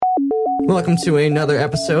Welcome to another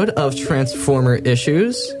episode of Transformer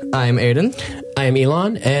Issues. I'm Aiden. I am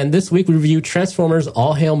Elon, and this week we review Transformers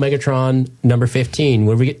All Hail Megatron number 15,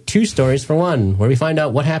 where we get two stories for one, where we find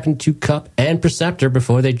out what happened to Kup and Perceptor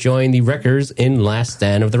before they join the Wreckers in Last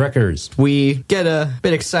Stand of the Wreckers. We get a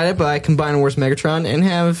bit excited by Combine Wars Megatron and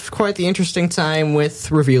have quite the interesting time with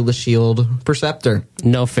Reveal the Shield Perceptor.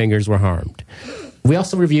 No fingers were harmed. We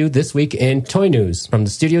also reviewed this week in Toy News, from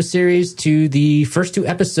the studio series to the first two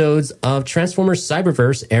episodes of Transformers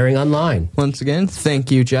Cyberverse airing online. Once again,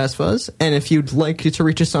 thank you, JazzFuzz. And if you'd like to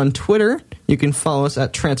reach us on Twitter, you can follow us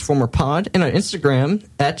at TransformerPod and on Instagram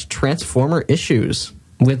at Transformer Issues.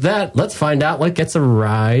 With that, let's find out what gets a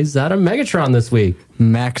rise out of Megatron this week.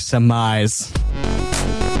 Maximize.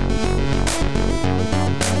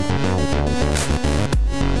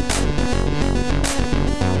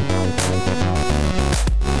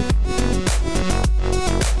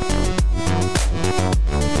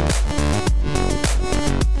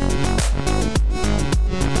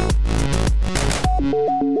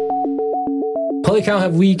 Holy cow,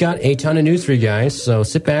 have we got a ton of news for you guys, so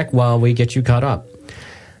sit back while we get you caught up.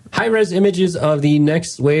 High-res images of the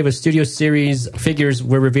next wave of Studio Series figures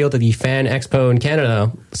were revealed at the Fan Expo in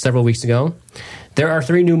Canada several weeks ago. There are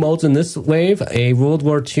 3 new molds in this wave: a World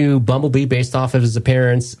War II Bumblebee based off of his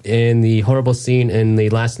appearance in the horrible scene in The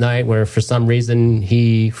Last Night, where for some reason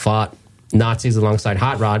he fought Nazis alongside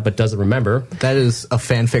Hot Rod, but doesn't remember. That is a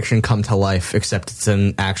fan fiction come to life, except it's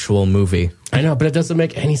an actual movie. I know, but it doesn't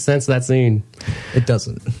make any sense, that scene. It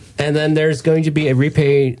doesn't. And then there's going to be a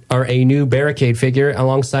repaint or a new Barricade figure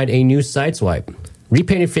alongside a new Sideswipe.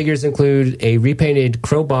 Repainted figures include a repainted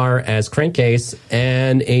Crowbar as Crankcase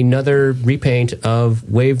and another repaint of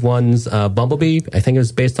Wave 1's Bumblebee. I think it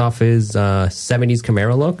was based off his 70s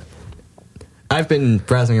Camaro look. I've been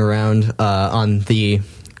browsing around on the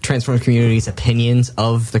Transformers community's opinions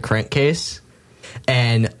of the Crankcase,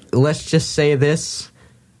 and let's just say this: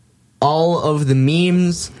 all of the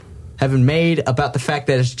memes have been made about the fact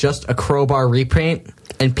that it's just a Crowbar repaint,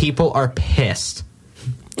 and people are pissed.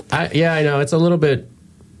 Yeah, I know. It's a little bit...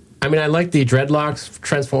 I mean, I like the dreadlocks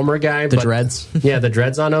Transformer guy. The dreads? Yeah, the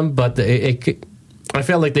dreads on him, but I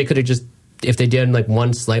feel like they could have just, if they did like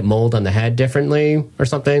one slight mold on the head differently or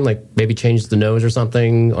something, like maybe change the nose or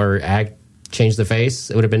something, or change the face,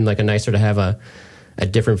 it would have been like nicer to have a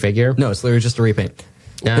different figure. No, it's literally just a repaint.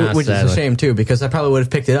 Which sadly. is a shame, too, because I probably would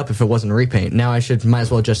have picked it up if it wasn't a repaint. Now I might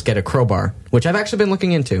as well just get a Crowbar, which I've actually been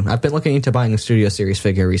looking into. I've been looking into buying a Studio Series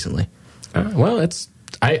figure recently. Well,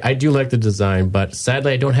 I do like the design, but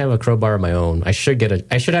sadly I don't have a Crowbar of my own. I should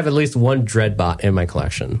have at least one Dreadbot in my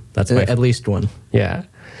collection. That's at least one. Yeah.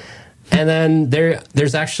 And then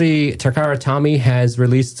there's actually, Takara Tomy has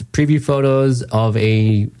released preview photos of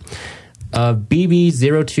a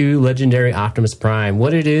BB-02 Legendary Optimus Prime.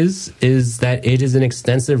 What it is that it is an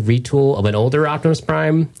extensive retool of an older Optimus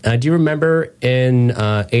Prime. Do you remember in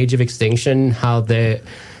Age of Extinction how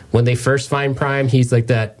when they first find Prime, he's like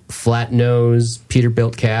that flat-nosed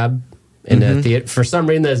Peterbilt cab in the theater? For some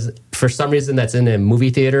reason that's in a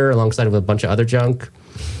movie theater alongside of a bunch of other junk.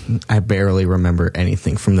 I barely remember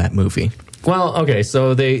anything from that movie. Well, okay,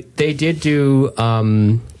 so they did do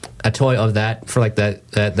a toy of that for like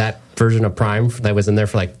that version of Prime that was in there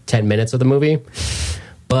for like 10 minutes of the movie.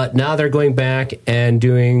 But now they're going back and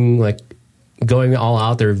going all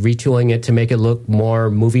out. They're retooling it to make it look more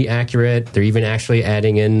movie accurate. They're even actually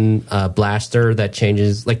adding in a blaster that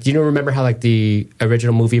changes. Like, do you remember how like the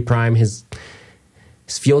original movie Prime, his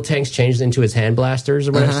fuel tanks changed into his hand blasters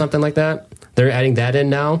or whatever, something like that? They're adding that in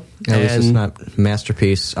now. At least it's not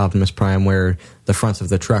Masterpiece Optimus Prime where the fronts of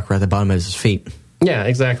the truck are at the bottom of his feet. Yeah,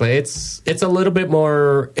 exactly. It's a little bit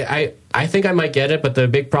more... I think I might get it, but the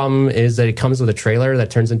big problem is that it comes with a trailer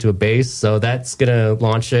that turns into a base, so that's going to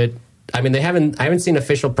launch it. I mean, I haven't seen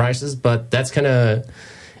official prices, but that's kind of...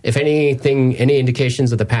 If anything, any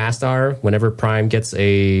indications of the past are, whenever Prime gets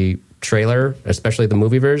a trailer, especially the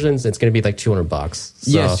movie versions, it's going to be like $200.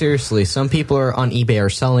 So. Yeah, seriously. Some people are on eBay are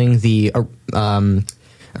selling the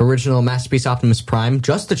original Masterpiece Optimus Prime,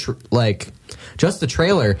 just the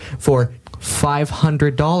trailer, for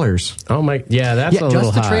 $500. Oh my, yeah, that's a little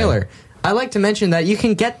high. Just the trailer. I like to mention that you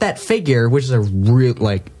can get that figure, which is a real,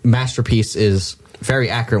 Masterpiece is very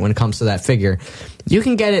accurate when it comes to that figure. You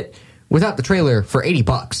can get it without the trailer for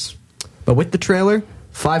 $80. But with the trailer,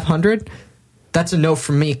 $500, that's a no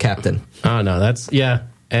from me, Captain. Oh no,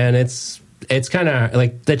 and it's kind of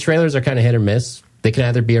like the trailers are kind of hit or miss. They can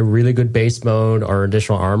either be a really good base mode or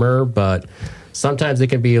additional armor, but sometimes they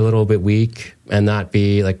can be a little bit weak and not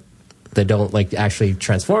be like they don't like actually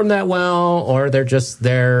transform that well, or they're just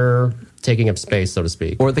there taking up space, so to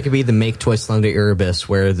speak. Or they could be the Make Toy Slender Erebus,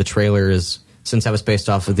 where the trailer is, since that was based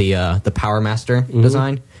off of the Power Master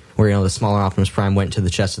design, where the smaller Optimus Prime went to the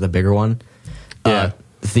chest of the bigger one. Yeah.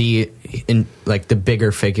 The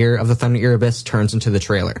bigger figure of the Thunder Erebus turns into the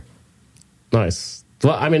trailer. Nice.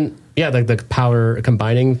 Well, I mean, yeah, the power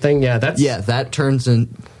combining thing. Yeah, that turns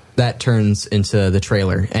into the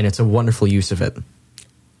trailer, and it's a wonderful use of it.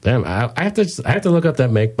 Damn, I have to look up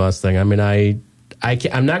that Make Bus thing. I mean,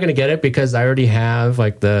 I'm not going to get it because I already have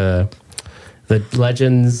like the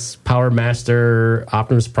Legends Power Master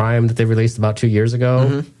Optimus Prime that they released about 2 years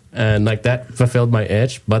ago, and like that fulfilled my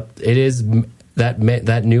itch. But it is that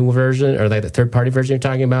new version, or like the third party version you're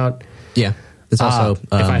talking about. Yeah, it's also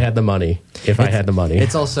if I had the money.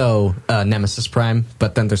 It's also Nemesis Prime,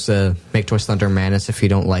 but then there's the Make Toy Slender Manus if you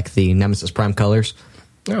don't like the Nemesis Prime colors.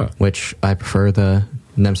 Oh. Which I prefer the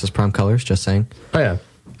Nemesis Prime colors. Just saying. Oh yeah,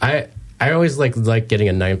 I always like getting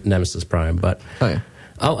a Nemesis Prime, but oh yeah.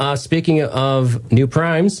 Speaking of new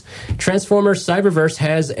primes, Transformers Cyberverse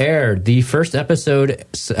has aired. The first episode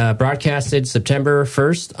broadcasted September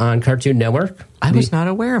 1st on Cartoon Network. I was not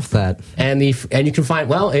aware of that. And you can you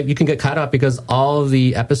can get caught up because all of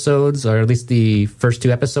the episodes, or at least the first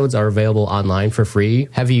 2 episodes, are available online for free.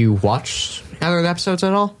 Have you watched other episodes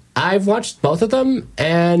at all? I've watched both of them,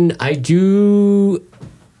 and I think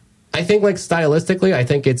like stylistically, I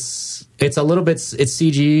think it's a little bit, it's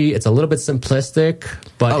CG, it's a little bit simplistic,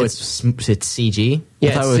 but it's CG. Yeah,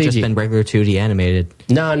 I thought it would have just been regular 2D animated.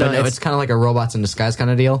 No, it's kind of like a Robots in Disguise kind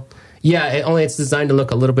of deal. Yeah, only it's designed to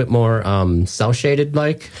look a little bit more cell shaded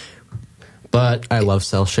like. But I love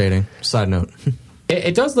cell shading. Side note,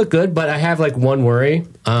 it does look good, but I have like one worry.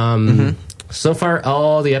 So far,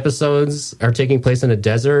 all the episodes are taking place in a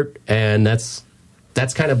desert, and that's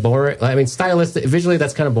kind of boring. I mean, visually,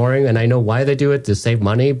 that's kind of boring, and I know why they do it, to save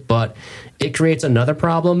money, but it creates another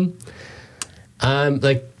problem.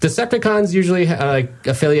 Like, Decepticons usually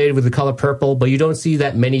affiliated with the color purple, but you don't see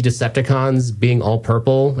that many Decepticons being all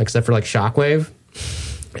purple, except for, like, Shockwave.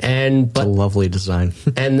 It's a lovely design.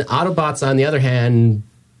 And Autobots, on the other hand,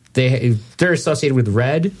 they're associated with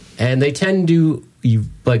red, and they tend to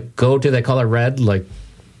go to the color red, like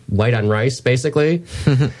white on rice, basically.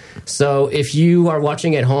 So if you are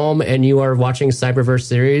watching at home and you are watching Cyberverse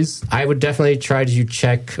series, I would definitely try to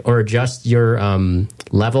check or adjust your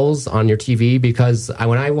levels on your TV, because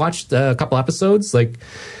when I watched a couple episodes,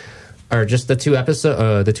 or just the two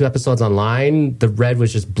episodes online, the red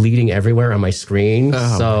was just bleeding everywhere on my screen.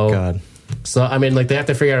 Oh my God. So I mean, they have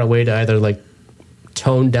to figure out a way to either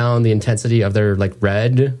tone down the intensity of their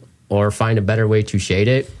red, or find a better way to shade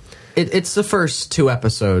it. It's the first 2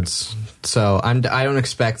 episodes, so I don't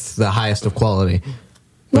expect the highest of quality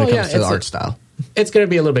when it comes to the art style. It's going to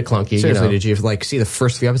be a little bit clunky. Seriously, did you see the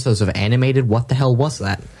first few episodes of animated? What the hell was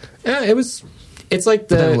that? Yeah, it was. It's like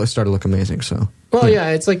but then it started to look amazing. So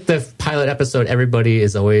it's like the pilot episode. Everybody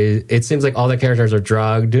is always. It seems like all the characters are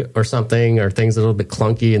drugged or something, or things a little bit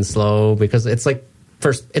clunky and slow, because it's like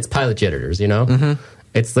it's pilot jitters.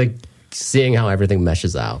 It's like seeing how everything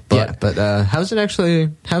meshes out. But how's it actually?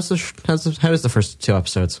 How is the first 2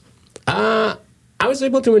 episodes? I was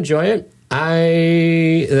able to enjoy it.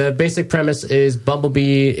 The basic premise is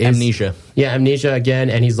Bumblebee is amnesia. Yeah, amnesia again,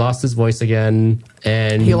 and he's lost his voice again.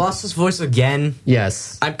 And he lost his voice again.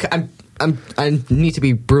 Yes, I need to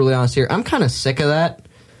be brutally honest here. I'm kind of sick of that.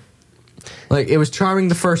 Like, it was charming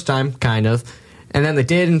the first time, kind of, and then they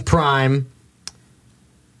did in Prime,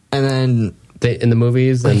 and then in the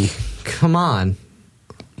movies, and come on,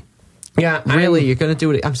 yeah, really, you're gonna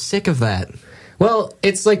do it? I'm sick of that. Well,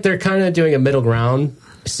 it's like they're kind of doing a middle ground.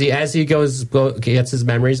 See, as he gets his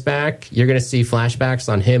memories back, you're going to see flashbacks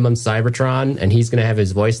on him on Cybertron, and he's going to have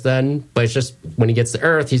his voice then. But it's just, when he gets to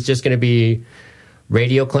Earth, he's just going to be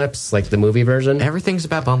radio clips, like the movie version. Everything's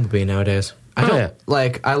about Bumblebee nowadays. I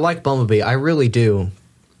like Bumblebee. I really do.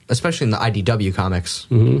 Especially in the IDW comics.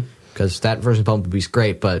 Because that version of Bumblebee's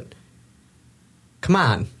great, but come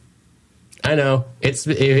on. I know.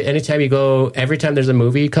 Every time there's a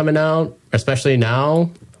movie coming out, especially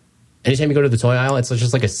now, anytime you go to the toy aisle, it's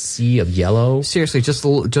just like a sea of yellow. Seriously, just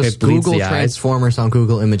Google Transformers on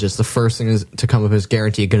Google Images. The first thing to come up is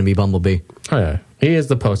guaranteed going to be Bumblebee. Oh yeah, he is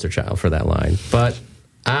the poster child for that line. But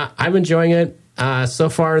I'm enjoying it. So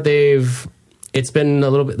far, they've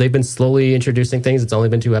been slowly introducing things. It's only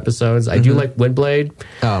been 2 episodes. I do like Windblade.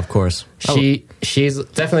 Oh, of course. She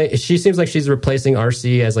seems like she's replacing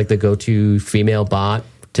RC as the go-to female bot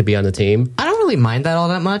to be on the team. I don't really mind that all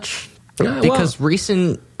that much. Because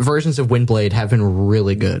recent versions of Windblade have been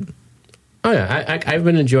really good. Oh yeah, I've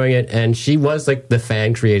been enjoying it, and she was like the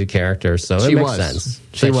fan created character, so it makes sense.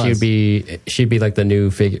 She'd be like the new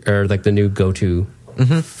figure or like the new go to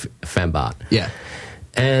fembot. Yeah.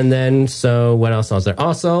 And then so what else was there?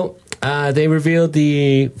 Also, they revealed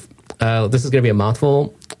the this is going to be a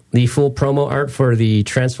mouthful. The full promo art for the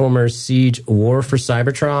Transformers Siege War for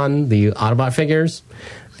Cybertron, the Autobot figures.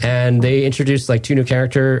 And they introduced like two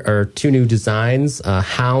new designs,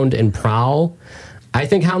 Hound and Prowl. I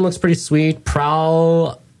think Hound looks pretty sweet.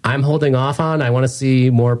 Prowl, I'm holding off on. I want to see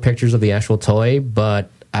more pictures of the actual toy, but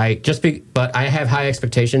I have high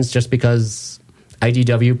expectations just because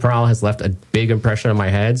IDW Prowl has left a big impression on my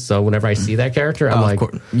head. So whenever I see that character, I'm like,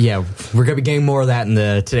 yeah, we're gonna be getting more of that in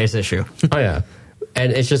today's issue. Oh yeah,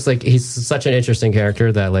 and it's just like he's such an interesting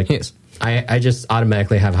character that like. Yes. I just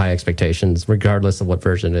automatically have high expectations, regardless of what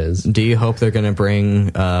version it is. Do you hope they're going to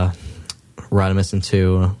bring Rodimus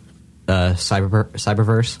into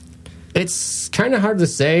Cyberverse? It's kind of hard to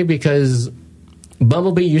say because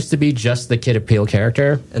Bumblebee used to be just the Kid Appeal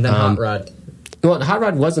character. And then Hot Rod. Well, Hot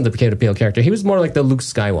Rod wasn't the Kid Appeal character. He was more like the Luke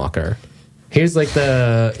Skywalker. He's like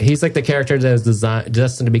the character that is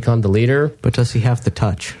destined to become the leader. But does he have the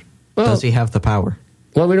touch? Well, does he have the power?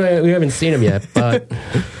 Well, we haven't seen him yet, but...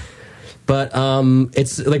 But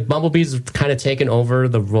it's like Bumblebee's kind of taken over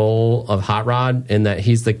the role of Hot Rod in that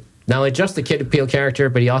he's not only just the Kid Appeal character,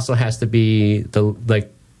 but he also has to be the Luke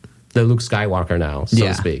Skywalker now, so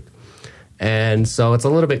to speak. And so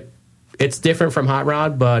it's different from Hot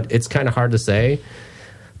Rod, but it's kind of hard to say.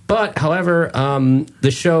 But however,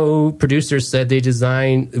 the show producers said they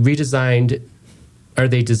designed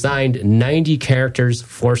 90 characters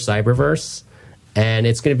for Cyberverse, and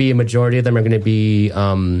it's going to be a majority of them are going to be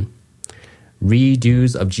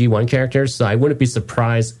redos of G1 characters, so I wouldn't be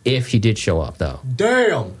surprised if he did show up, though.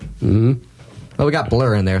 Damn! Mm-hmm. Well, we got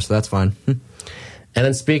Blur in there, so that's fine. And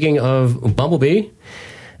then speaking of Bumblebee,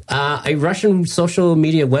 a Russian social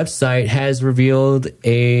media website has revealed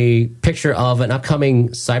a picture of an upcoming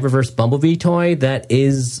Cyberverse Bumblebee toy that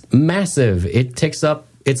is massive.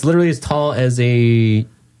 It's literally as tall as a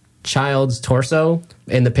child's torso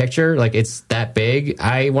in the picture. Like, it's that big.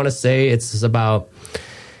 I want to say it's about...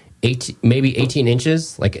 18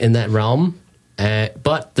 inches, like in that realm.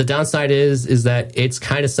 But the downside is that it's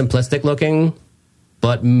kind of simplistic looking,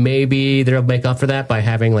 but maybe they'll make up for that by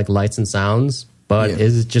having like lights and sounds. But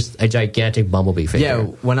it's just a gigantic Bumblebee figure. Yeah,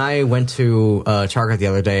 when I went to Target the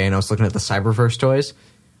other day and I was looking at the Cyberverse toys,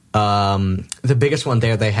 the biggest one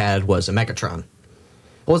there they had was a Megatron. It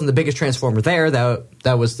wasn't the biggest Transformer there.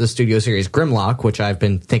 That was the Studio Series Grimlock, which I've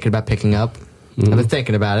been thinking about picking up. I've been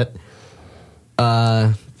thinking about it.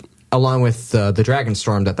 Along with the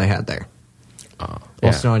Dragonstorm that they had there.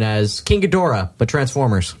 Also known as King Ghidorah, but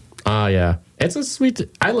Transformers. Yeah. It's a sweet...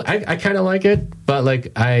 I kind of like it, but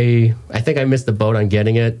like I think I missed the boat on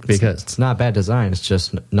getting it because... It's not a bad design, it's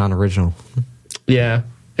just non-original. Yeah.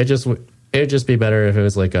 It'd just be better if it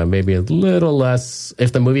was like maybe a little less...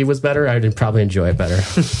 If the movie was better, I'd probably enjoy it better.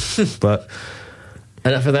 But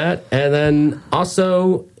enough of that. And then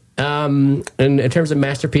also... in terms of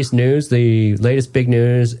Masterpiece news, the latest big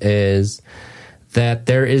news is that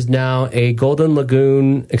there is now a Golden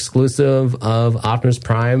Lagoon exclusive of Optimus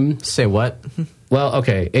Prime. Say what? Well,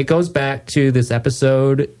 okay. It goes back to this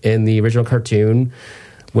episode in the original cartoon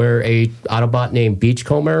where a Autobot named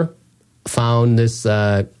Beachcomber found this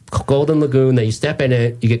Golden Lagoon that you step in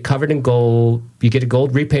it, you get covered in gold, you get a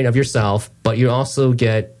gold repaint of yourself, but you also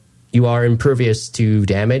you are impervious to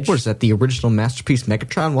damage. What is that, the original Masterpiece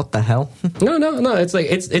Megatron? What the hell? No. It's like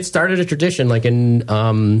it started a tradition. Like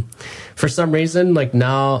for some reason, like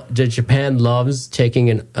now Japan loves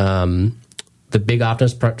taking the big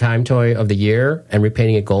Optimus Prime toy of the year and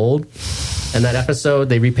repainting it gold. And that episode,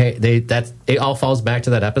 it all falls back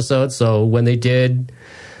to that episode. So when they did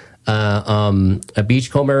a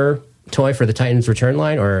Beachcomber toy for the Titans Return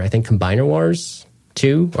line, or I think Combiner Wars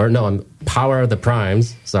 2, or no, Power of the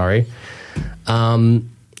Primes, sorry.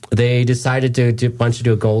 They decided to do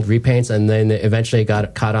gold repaints, and then eventually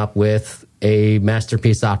got caught up with a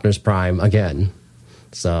Masterpiece Optimus Prime again.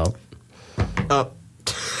 So,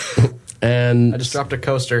 and I just dropped a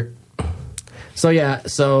coaster. So yeah,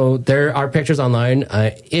 so there are pictures online.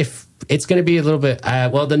 If it's going to be a little bit,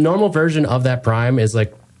 well, the normal version of that Prime is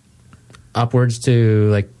like upwards to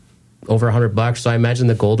like over $100. So I imagine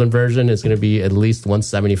the golden version is going to be at least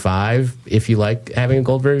 $175. If you like having a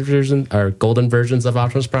gold version or golden versions of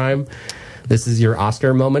Optimus Prime, this is your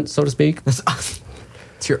Oscar moment, so to speak. It's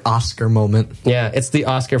your Oscar moment. Yeah, it's the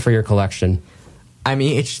Oscar for your collection. I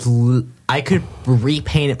mean, I could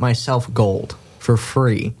repaint it myself gold for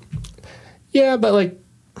free. Yeah, but like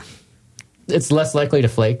It's less likely to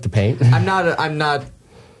flake the paint. I'm not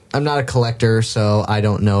a collector, so I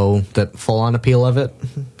don't know the full-on appeal of it.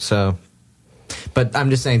 So, but I'm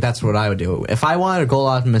just saying that's what I would do. If I wanted a Gold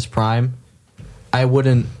Optimus Prime, I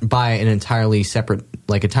wouldn't buy an entirely separate,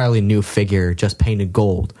 like entirely new figure just painted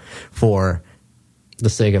gold for The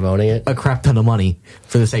sake of owning it. a crap ton of money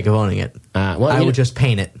for the sake of owning it. I would just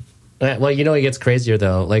paint it. Well, you know, it gets crazier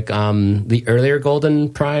though. Like the earlier Golden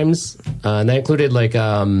Primes, and that included like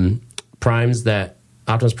Primes that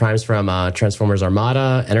Optimus Primes from Transformers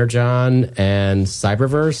Armada, Energon, and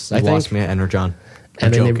Cyberverse. I think. Lost me at Energon. I'm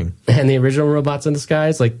And then joking. and the original Robots in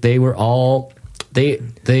Disguise, like they were all they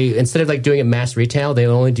instead of like doing it mass retail, they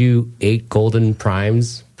only do 8 Golden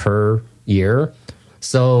Primes per year.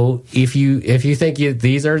 So if you think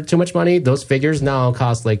these are too much money, those figures now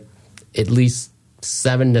cost like at least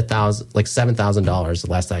 $7,000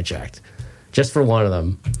 the last I checked, just for one of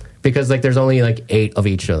them, because like there's only like 8 of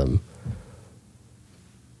each of them.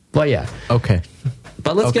 Well, yeah. Okay.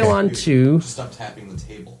 But let's Okay. go on to Stop tapping the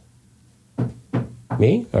table.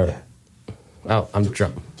 me or Yeah. oh, I'm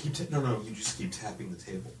drunk. No, you just keep tapping the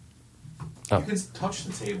table. Oh. You can touch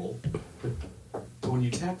the table, but when you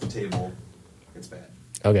tap the table, it's bad.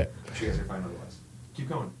 Okay. You guys are fine otherwise. Keep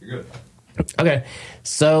going. You're good. Okay,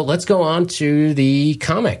 so let's go on to the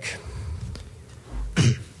comic.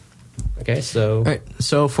 Okay, so All right.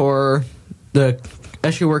 So for the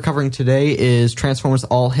issue we're covering today is Transformers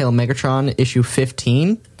All Hail Megatron issue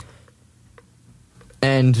 15.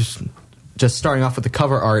 And just starting off with the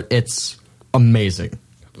cover art, it's amazing.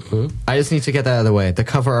 I just need to get that out of the way. The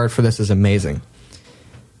cover art for this is amazing.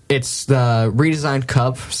 It's the redesigned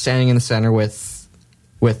Cub standing in the center with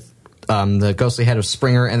the ghostly head of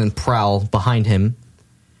Springer and then Prowl behind him,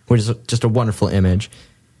 which is just a wonderful image.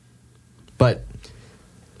 But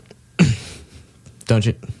don't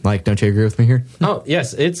you agree with me here? oh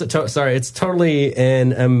yes, it's totally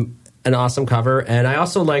an awesome cover, and I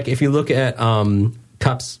also like if you look at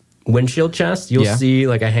Cup's windshield chest, you'll Yeah. see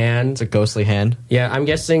like a hand. It's a ghostly hand. Yeah, I'm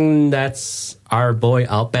guessing that's our boy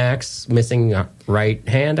Outback's missing right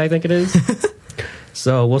hand. I think it is.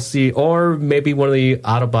 So we'll see, or maybe one of the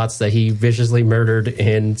Autobots that he viciously murdered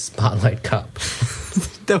in Spotlight Cup.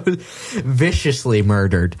 That was viciously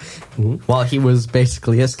murdered while he was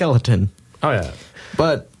basically a skeleton. Oh yeah.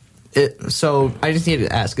 But so I just needed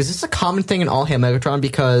to ask: is this a common thing in All Hail Megatron?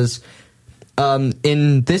 Because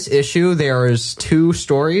in this issue, there's 2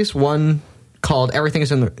 stories. One called "Everything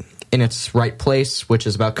is in its Right Place," which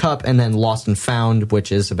is about Cup, and then "Lost and Found,"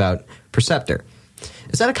 which is about Perceptor.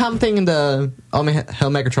 Is that a common thing in the All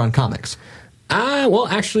Hail Megatron comics? Well,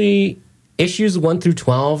 actually, issues 1 through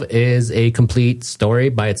 12 is a complete story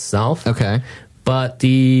by itself. Okay. But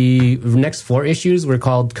the next 4 issues were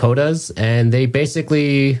called codas, and they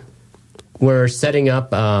basically were setting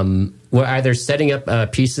up, were either setting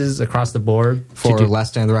up pieces across the board For to do Last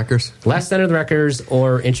Stand of the Wreckers? Last Stand of the Wreckers,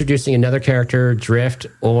 or introducing another character, Drift,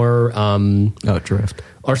 or Drift.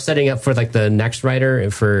 or setting up for like the next writer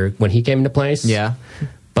for when he came into place. Yeah.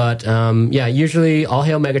 But yeah, usually All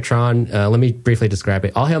Hail Megatron, let me briefly describe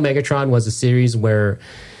it. All Hail Megatron was a series where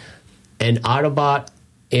an Autobot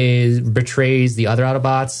betrays the other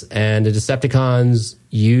Autobots, and the Decepticons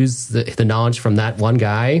use the knowledge from that one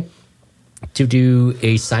guy to do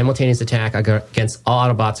a simultaneous attack against all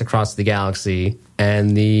Autobots across the galaxy.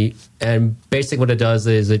 And basically what it does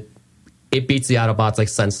is it beats the Autobots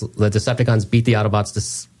the Decepticons beat the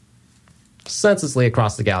Autobots senselessly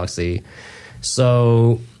across the galaxy.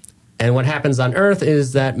 So, and what happens on Earth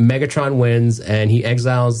is that Megatron wins, and he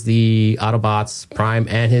exiles the Autobots, Prime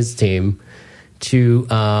and his team, to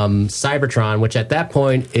Cybertron, which at that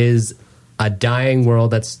point is a dying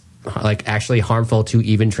world that's like actually harmful to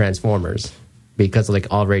even Transformers because of like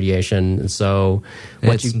all radiation. And so,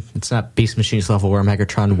 It's not Beast Machines level where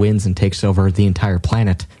Megatron wins and takes over the entire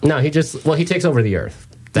planet. no, he takes over the Earth.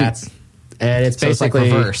 And it's So it's like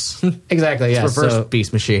basically reverse. exactly, yeah. Reverse So,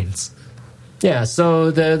 Beast Machines. yeah, so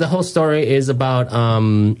the whole story is about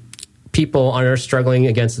people on Earth struggling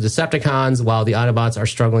against the Decepticons while the Autobots are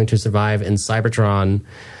struggling to survive in Cybertron.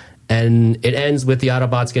 And it ends with the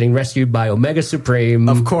Autobots getting rescued by Omega Supreme.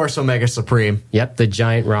 Of course, Omega Supreme. Yep, the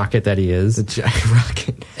giant rocket that he is. The giant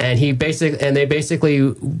rocket. And they basically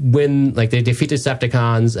win, like they defeat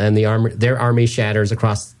Decepticons, and their army shatters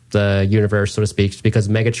across the universe, so to speak, because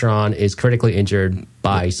Megatron is critically injured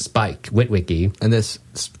by Spike Witwicky. And this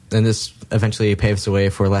eventually paves the way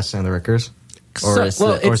for Last Stand of the Wreckers? Or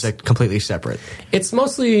is it completely separate? It's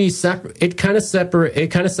mostly separate. It kind of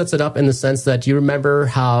sets it up in the sense that, you remember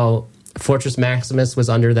how Fortress Maximus was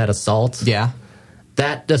under that assault? Yeah.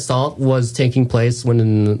 that assault was taking place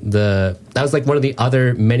when that was like one of the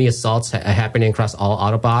other many assaults happening across all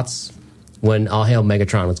Autobots when All Hail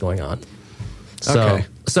Megatron was going on. Okay.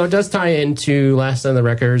 So it does tie into Last Stand of the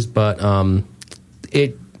Wreckers, but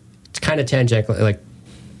it's kind of tangential. Like,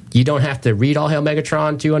 you don't have to read All Hail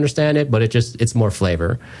Megatron to understand it, but it's more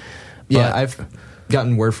flavor. Yeah, I've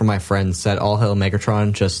gotten word from my friends that All Hail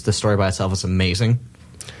Megatron, just the story by itself, is amazing.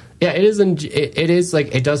 Yeah, it is. It is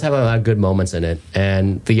like, it does have a lot of good moments in it,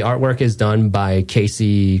 and the artwork is done by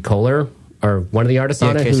Casey Kohler, or one of the artists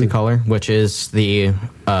on it. Casey Kohler, which is the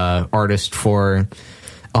artist for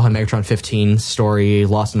All Hail Megatron 15 story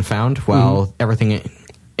Lost and Found, while everything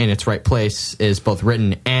in its right place is both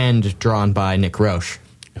written and drawn by Nick Roche,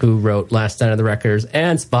 who wrote Last Stand of the Wreckers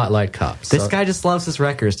and Spotlight Cup. This guy just loves his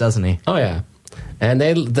records, doesn't he? Oh yeah, and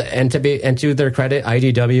to their credit,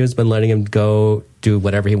 IDW has been letting him go do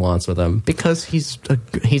whatever he wants with them Because he's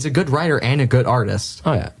a good writer and a good artist.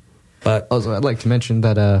 Oh yeah, but Also, I'd like to mention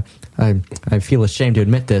that I feel ashamed to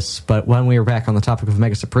admit this, but when we were back on the topic of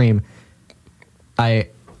Omega Supreme,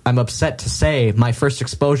 I'm upset to say my first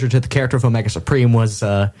exposure to the character of Omega Supreme was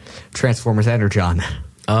Transformers Energon.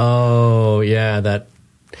 Oh yeah,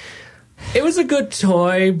 it was a good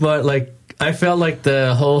toy, but like I felt like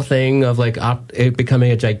the whole thing of like it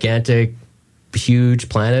becoming a gigantic, huge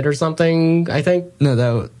planet or something. I think No,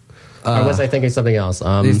 that or was I thinking something else?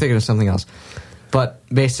 you're thinking of something else. But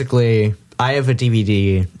basically, I have a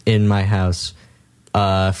DVD in my house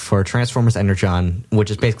for Transformers Energon, which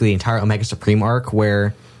is basically the entire Omega Supreme arc,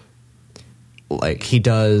 where like he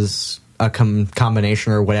does a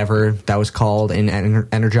combination or whatever that was called in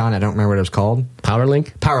Energon. I don't remember what it was called. Power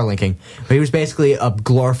Link. Power linking. But he was basically a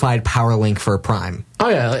glorified power link for Prime. Oh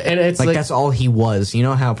yeah, and it's Like that's all he was. You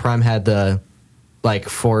know how Prime had the like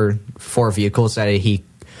four vehicles that he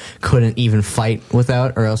couldn't even fight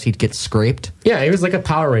without, or else he'd get scraped. Yeah, he was like a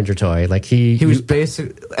Power Ranger toy. Like he was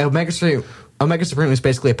Omega Supreme was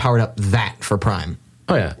basically a powered up that for Prime.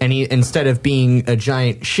 Oh yeah, And he, instead of being a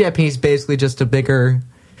giant ship, he's basically just a bigger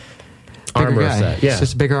armor guy. set. Yeah, It's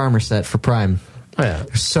just a bigger armor set for Prime. oh yeah.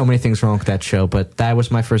 There's so many things wrong with that show, but that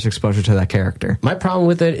was my first exposure to that character. My problem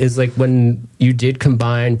with it is like when you did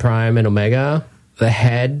combine Prime and Omega, the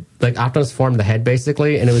head, like Optimus formed the head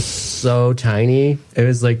basically, and it was so tiny. It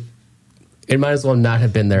was like it might as well not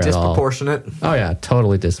have been there at all. Disproportionate. Oh yeah,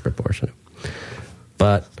 totally disproportionate.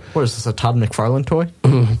 But What is this, a Todd McFarlane toy?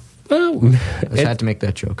 well, I just had to make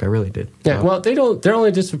that joke. I really did. yeah. Well, they're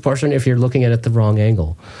only disproportionate if you're looking at it the wrong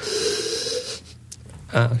angle.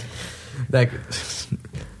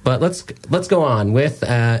 But let's go on with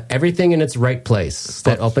everything in its right place.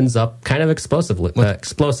 That opens up kind of explosively.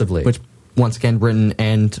 Which, once again, written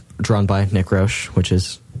and drawn by Nick Roche, which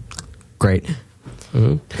is great.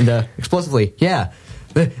 Mm-hmm. And, explosively, yeah.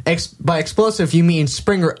 By explosive, you mean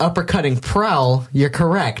Springer uppercutting Prowl. You're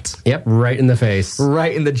correct. Yep, right in the face.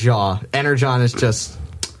 Right in the jaw. Energon is just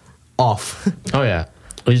off. Oh yeah,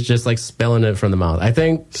 he's just like spilling it from the mouth. I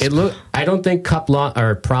don't think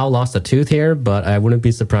Prowl lost a tooth here, but I wouldn't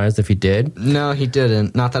be surprised if he did. No, he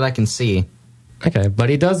didn't. Not that I can see. Okay, but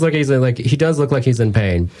he does look like he's in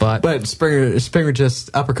pain. But Springer just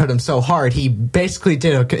uppercut him so hard he basically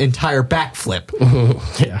did an entire backflip.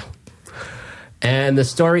 yeah. And the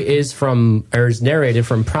story is narrated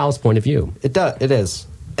from Prowl's point of view. It is,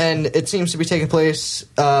 and it seems to be taking place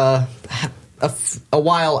a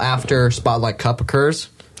while after Spotlight Cup occurs.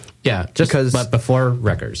 Yeah, but before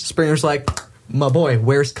Wreckers. Springer's like, my boy,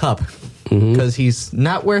 where's Cup? Because he's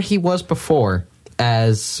not where he was before,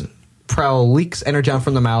 as Prowl leaks Energon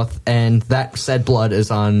from the mouth, and that said blood is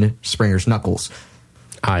on Springer's knuckles.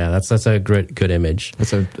 Oh yeah, that's a good image.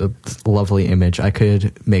 That's a lovely image. I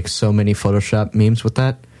could make so many Photoshop memes with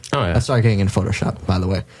that. Oh yeah. I started getting into Photoshop, by the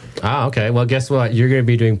way. Ah, okay. Well, guess what? You're going to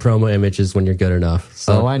be doing promo images when you're good enough.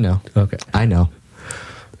 So. Oh, I know. Okay. I know.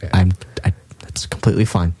 Okay. That's completely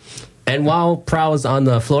fine. And while Prowl is on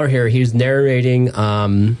the floor here, he's narrating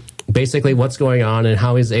basically what's going on and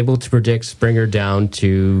how he's able to predict Springer down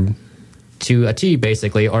to a T,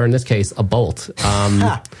 basically, or in this case, a bolt.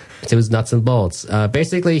 To his nuts and bolts.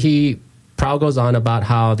 Basically, Prowl goes on about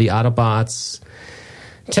how the Autobots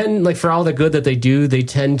tend, like, for all the good that they do, they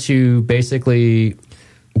tend to basically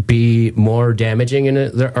be more damaging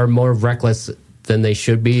or more reckless than they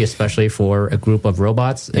should be, especially for a group of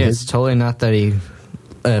robots. Yeah, it's totally not that he,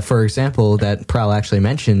 for example, that Prowl actually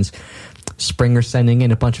mentions Springer sending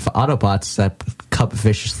in a bunch of Autobots that Cup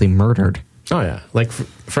viciously murdered. Oh yeah, like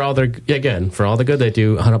for all the good they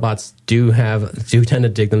do, Autobots do tend to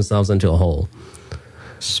dig themselves into a hole.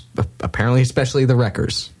 Apparently, especially the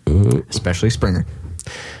Wreckers, especially Springer.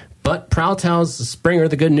 But Prowl tells Springer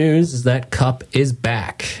the good news is that Cup is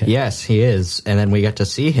back. Yes, he is. And then we get to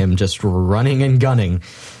see him just running and gunning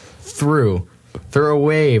through a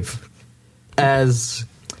wave as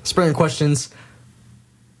Springer questions,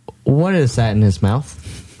 what is that in his mouth?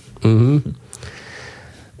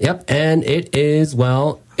 Yep, and it is,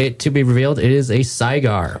 to be revealed, it is a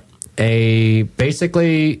Saigar.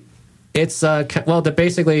 Basically,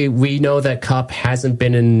 we know that Cup hasn't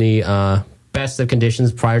been in the best of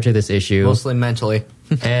conditions prior to this issue. Mostly mentally.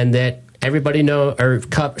 And that everybody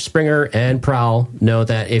Cup, Springer, and Prowl know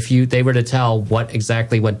that if they were to tell what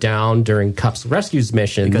exactly went down during Cup's rescues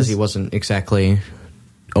missions... Because he wasn't exactly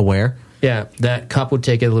aware. Yeah, that Cup would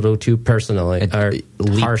take it a little too personally, or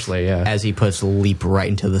Leap, harshly, yeah. As he puts leap right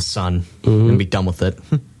into the sun and be done with it.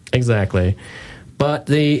 Exactly. But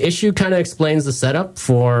the issue kind of explains the setup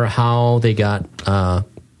for how they got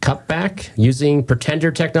Cup back using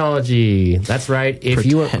Pretender technology. That's right.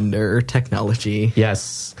 Pretender technology.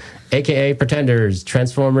 Yes. AKA Pretenders,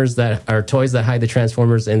 Transformers that are toys that hide the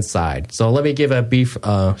Transformers inside. So let me give a brief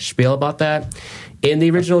spiel about that. In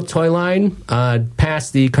the original toy line,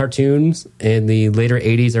 past the cartoons in the later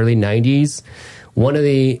 80s, early 90s,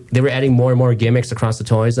 they were adding more and more gimmicks across the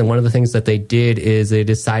toys, and one of the things that they did is they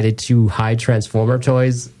decided to hide Transformer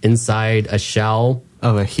toys inside a shell.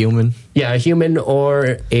 Of a human? Yeah, a human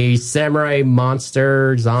or a samurai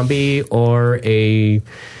monster zombie or a...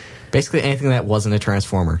 Basically anything that wasn't a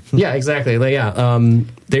Transformer. Yeah, exactly.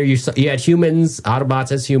 There you had humans,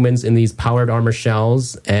 Autobots as humans in these powered armor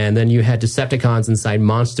shells, and then you had Decepticons inside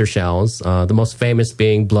monster shells, the most famous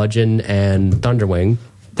being Bludgeon and Thunderwing.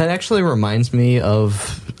 That actually reminds me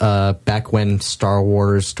of back when Star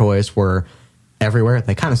Wars toys were everywhere.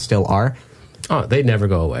 They kind of still are. Oh, they never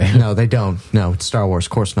go away. No, they don't. No, it's Star Wars.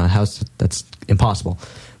 Of course not. That's impossible.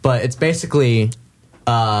 But it's basically...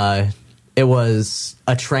 it was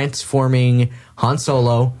a transforming Han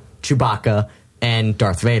Solo, Chewbacca, and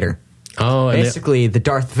Darth Vader. Oh, basically the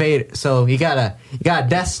Darth Vader. So you got a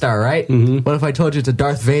Death Star, right? Mm-hmm. What if I told you it's a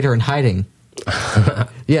Darth Vader in hiding?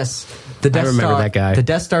 Yes, the Death I remember Star. that guy. The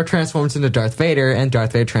Death Star transforms into Darth Vader, and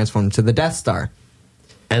Darth Vader transforms into the Death Star.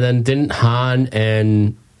 And then didn't Han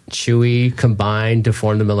and Chewie combined to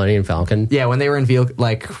form the Millennium Falcon? Yeah, when they were in vehicle,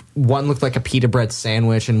 like one looked like a pita bread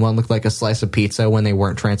sandwich and one looked like a slice of pizza when they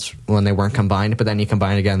weren't combined. But then you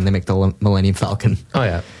combine again, and they make the Millennium Falcon. Oh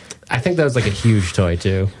yeah, I think that was like a huge toy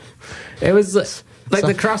too. It was like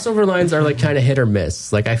the crossover lines are like kind of hit or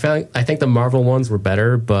miss. Like I think the Marvel ones were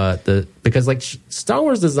better, but because Star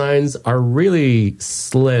Wars designs are really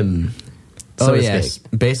slim. So yes,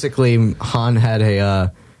 basically Han had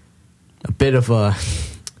a bit of a.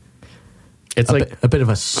 It's a bit of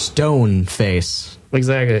a stone face.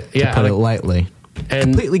 Exactly. Yeah. To put it lightly.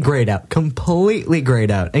 And completely grayed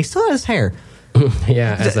out. And he still has hair.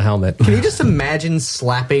 Yeah, as a helmet. Can you just imagine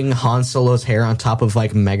slapping Han Solo's hair on top of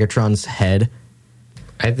like Megatron's head?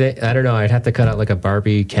 I don't know. I'd have to cut out like a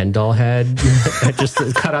Barbie Ken doll head. Just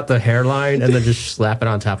cut out the hairline and then just slap it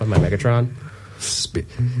on top of my Megatron.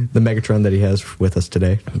 The Megatron that he has with us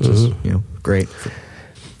today, which is great.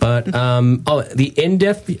 But the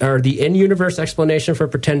in-depth or the in-universe explanation for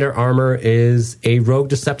Pretender armor is a rogue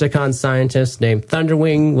Decepticon scientist named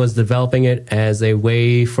Thunderwing was developing it as a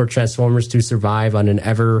way for Transformers to survive on an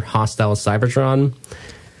ever hostile Cybertron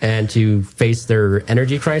and to face their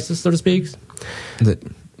energy crisis, so to speak.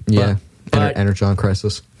 Energon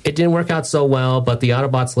crisis. It didn't work out so well, but the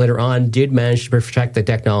Autobots later on did manage to protect the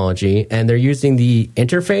technology, and they're using the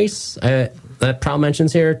interface that Prowl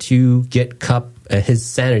mentions here to get Cup his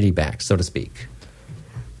sanity back, so to speak.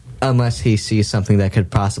 Unless he sees something that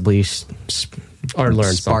could possibly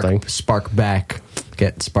something. Spark back.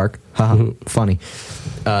 Get spark. Haha, funny.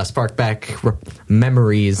 Spark back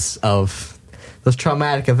memories of those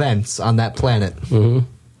traumatic events on that planet. Mm-hmm.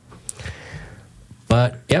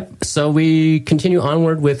 But, yep, so we continue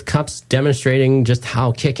onward with Cups demonstrating just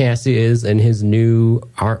how kick-ass he is in his new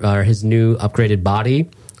upgraded body.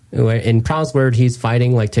 In Prowl's word, he's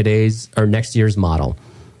fighting like today's or next year's model.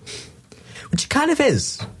 Which kind of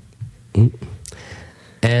is. And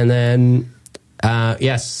then,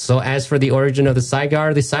 yes, so as for the origin of the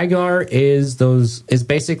Saigar is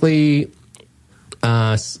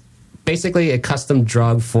basically a custom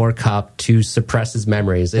drug for Cup to suppress his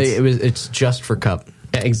memories. It's just for Cup.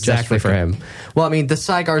 Exactly for him. Well, I mean, the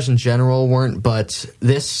Saigars in general weren't, but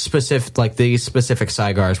these specific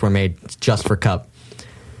Saigars were made just for Cup.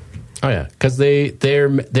 Oh yeah, because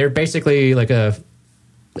they're basically like a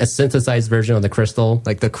synthesized version of the crystal,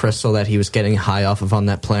 like the crystal that he was getting high off of on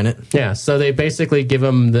that planet. Yeah, so they basically give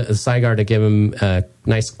him the Saigar to give him a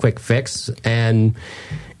nice quick fix, and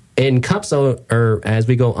in Cup's own, or as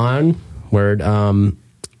we go onward,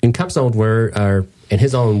 in Cup's own word, or in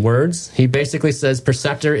his own words, he basically says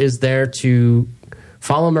Perceptor is there to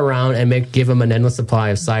follow him around and give him an endless supply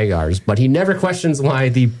of cigars, but he never questions why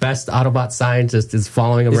the best Autobot scientist is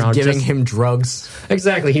following him around, giving him drugs.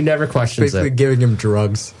 Exactly, he never questions Basically it. giving him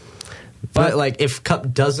drugs. But like, if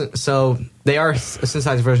Cup doesn't, so they are a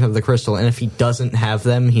synthesized version of the crystal, and if he doesn't have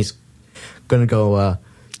them, he's gonna go.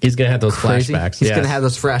 He's gonna have those crazy. flashbacks. He's gonna have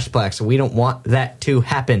those flashbacks. So we don't want that to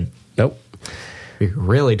happen. Nope. We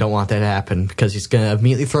really don't want that to happen because he's gonna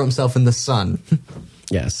immediately throw himself in the sun.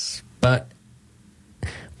 Yes, but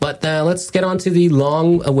let's get on to the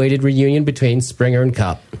long-awaited reunion between Springer and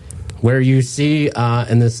Cup, where you see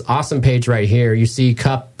in this awesome page right here, you see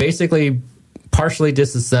Cup basically partially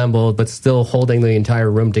disassembled, but still holding the entire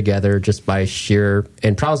room together just by sheer,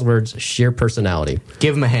 in Prowl's words, sheer personality.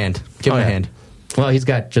 Give him a hand. Give him a hand. Well,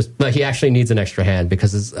 but he actually needs an extra hand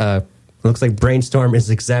because his, looks like Brainstorm is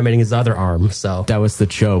examining his other arm. So that was the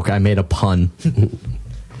joke. I made a pun.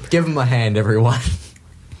 Give him a hand, everyone.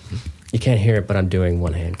 You can't hear it, but I'm doing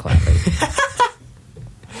one hand clapping.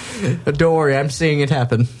 Don't worry, I'm seeing it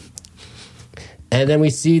happen. And then we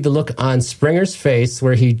see the look on Springer's face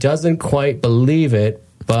where he doesn't quite believe it,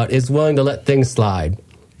 but is willing to let things slide.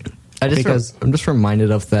 I'm just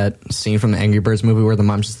reminded of that scene from the Angry Birds movie where the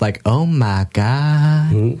mom's just like, "Oh my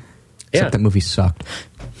god!" Mm-hmm. Except that movie sucked.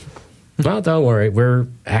 Well, don't worry, we're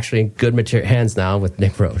actually in good hands now with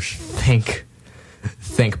Nick Roche. Thank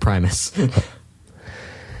Primus.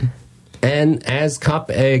 And as Cup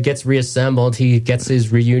gets reassembled, he gets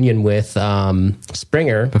his reunion with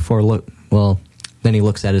Springer. Then he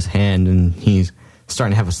looks at his hand and he's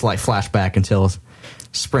starting to have a slight flashback until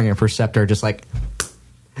Springer and Perceptor just like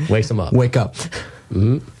wakes him up. Wake up.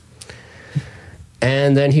 Mm-hmm.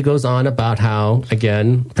 And then he goes on about how,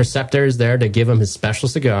 again, Perceptor is there to give him his special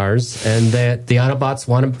cigars, and that the Autobots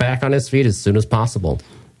want him back on his feet as soon as possible.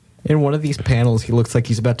 In one of these panels, he looks like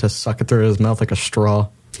he's about to suck it through his mouth like a straw.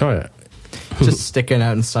 Oh, yeah. Just sticking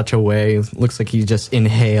out in such a way. Looks like he just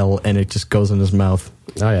inhale and it just goes in his mouth.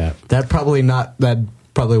 Oh, yeah. That probably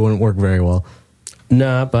wouldn't work very well.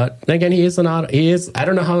 No, but again, he is. I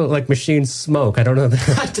don't know how machines smoke. I don't know.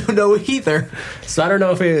 I don't know either. So I don't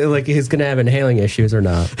know if he's going to have inhaling issues or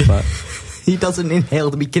not. But he doesn't inhale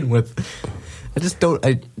to begin with. I just don't.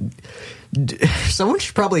 Someone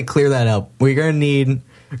should probably clear that up. We're going to need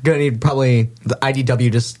probably the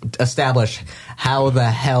IDW to establish how the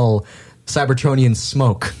hell Cybertronians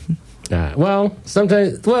smoke.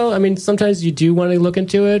 Sometimes you do want to look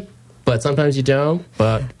into it, but sometimes you don't.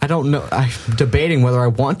 But I don't know. I'm debating whether I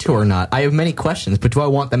want to or not. I have many questions, but do I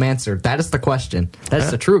want them answered? That is the question. That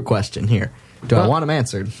is the true question here. Do I want them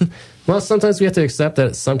answered? Well, sometimes we have to accept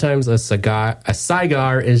that sometimes a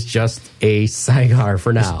cigar is just a cigar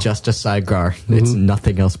for now. It's just a cigar. Mm-hmm. It's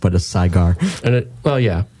nothing else but a cigar. And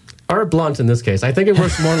yeah. Or a blunt in this case. I think it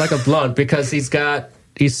works more like a blunt because he's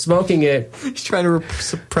smoking it. He's trying to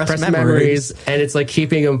suppress memories. And it's like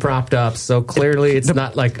keeping him propped up. So clearly it's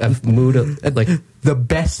not like a mood of like the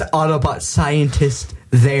best Autobot scientist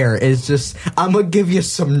there is just, I'm gonna give you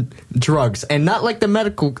some drugs, and not like the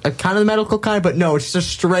medical kind, but no, it's just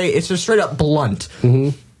straight up blunt. Mm-hmm.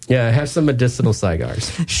 Yeah, have some medicinal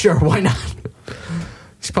cigars. Sure, why not?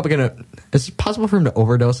 He's probably gonna. Is it possible for him to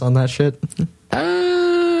overdose on that shit?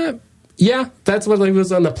 Yeah, that's what he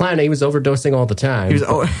was on the planet. He was overdosing all the time.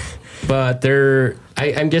 But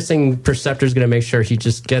I'm guessing Perceptor's going to make sure he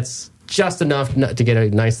just gets just enough to get a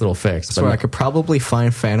nice little fix. So I could probably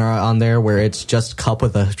find fan art on there where it's just Cup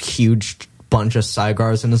with a huge bunch of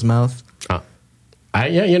cigars in his mouth.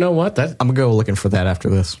 You know what? I'm going to go looking for that after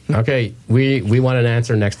this. Okay, we want an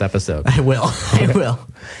answer next episode. I will.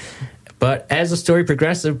 But as the story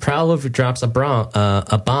progresses, Prowl drops a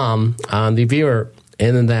bomb on the viewer,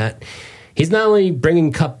 in that he's not only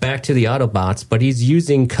bringing Cup back to the Autobots, but he's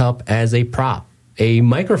using Cup as a prop, a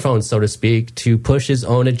microphone, so to speak, to push his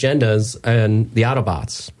own agendas and the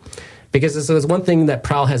Autobots. Because this is one thing that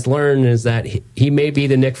Prowl has learned, is that he may be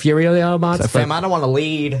the Nick Fury of the Autobots. So, I don't want to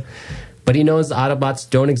lead. But he knows the Autobots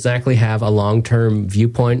don't exactly have a long-term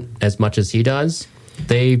viewpoint as much as he does.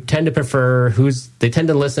 They tend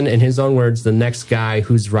to listen, in his own words, the next guy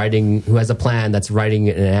who has a plan that's writing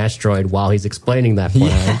an asteroid while he's explaining that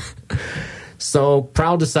plan. Yeah. So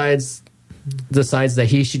Prowl decides that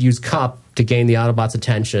he should use Cup to gain the Autobots'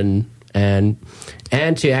 attention and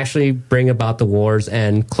to actually bring about the wars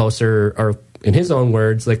and closer, or in his own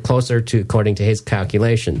words, closer to according to his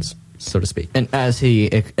calculations, so to speak. And as he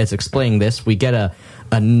is explaining this, we get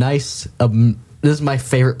a nice. This is my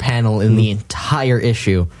favorite panel in the entire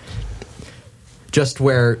issue. just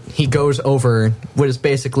where he goes over what is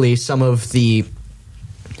basically some of the,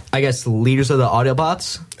 I guess, leaders of the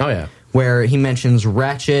Autobots. Oh, yeah. Where he mentions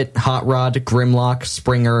Ratchet, Hot Rod, Grimlock,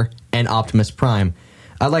 Springer, and Optimus Prime.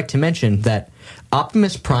 I'd like to mention that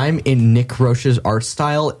Optimus Prime in Nick Roche's art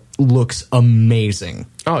style looks amazing.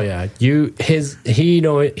 Oh yeah, he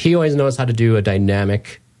always knows how to do a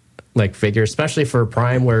dynamic like figure, especially for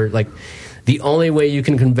Prime, where like the only way you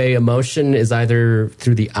can convey emotion is either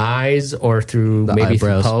through the eyes or through The maybe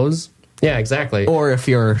eyebrows. through pose. Yeah, exactly. Or if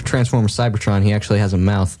you're Transformers Cybertron, he actually has a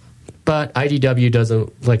mouth. But IDW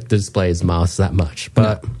doesn't like display his mouth that much.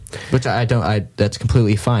 But Which I don't. That's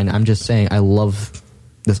completely fine. I'm just saying I love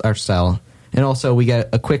this art style. And also, we get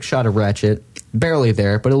a quick shot of Ratchet, barely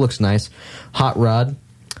there, but it looks nice. Hot Rod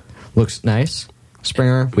looks nice.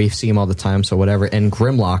 Springer, we see him all the time, so whatever. And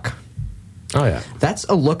Grimlock, oh yeah, that's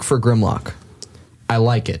a look for Grimlock. I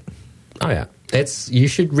like it. oh yeah, you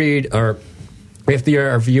should read, or if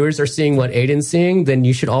our viewers are seeing what Aiden's seeing, then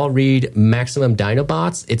you should all read Maximum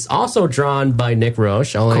Dinobots. It's also drawn by Nick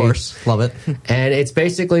Roche, Of course, love it. and it's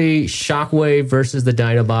basically Shockwave versus the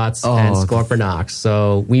Dinobots and Oh. Scorponok.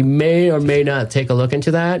 So we may or may not take a look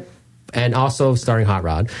into that, and also starring Hot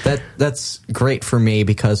Rod. That's great for me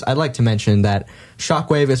because I'd like to mention that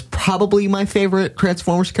Shockwave is probably my favorite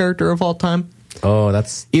Transformers character of all time. Oh,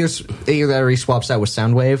 that's Either that or he swaps out with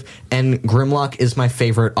Soundwave, and Grimlock is my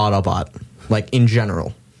favorite Autobot, like in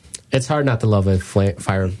general. it's hard not to love a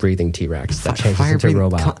fire-breathing T-Rex that changes into a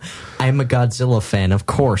robot. I'm a Godzilla fan, of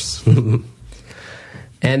course.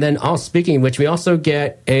 And then, speaking of which, we also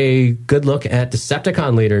get a good look at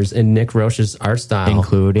Decepticon leaders in Nick Roche's art style,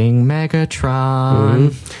 Including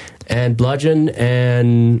Megatron. and Bludgeon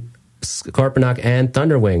and Scorponok and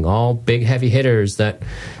Thunderwing, all big heavy hitters that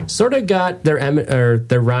sort of got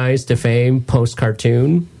their rise to fame post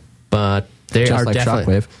cartoon, but they Just are like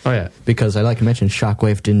definitely Shockwave. Oh yeah, Because I'd like to mention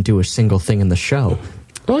Shockwave didn't do a single thing in the show.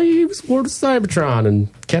 well, he was Lord of Cybertron and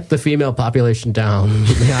kept the female population down,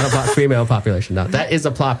 the Autobot female population down. That is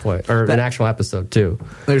a plot point or an actual episode too.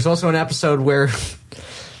 There's also an episode where,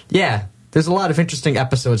 yeah, there's a lot of interesting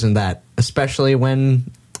episodes in that, especially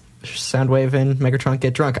when Soundwave and Megatron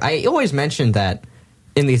get drunk. I always mention that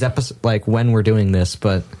in these episodes, like when we're doing this,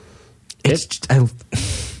 but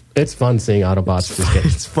It's fun seeing Autobots just get.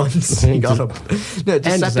 it's fun seeing Decepticons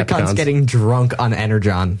Decepticons. getting drunk on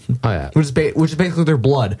Energon. Oh yeah, Which is basically their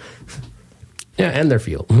blood. yeah, and their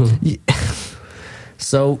fuel.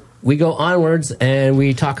 So we go onwards and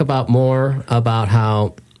we talk about more about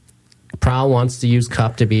how Prowl wants to use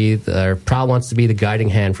Cup to be Prowl wants to be the guiding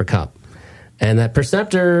hand for Cup, and that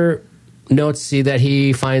Perceptor notes that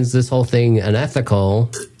he finds this whole thing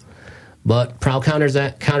unethical. But Prowl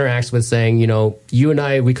counteracts with saying, you and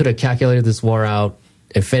I, we could have calculated this war out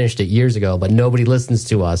and finished it years ago, but nobody listens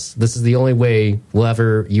to us. This is the only way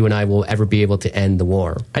you and I will ever be able to end the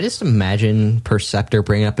war. I just imagine Perceptor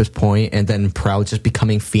bringing up his point and then Prowl just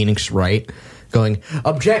becoming Phoenix Wright, going,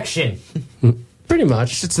 objection! Pretty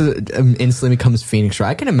much. Just instantly becomes Phoenix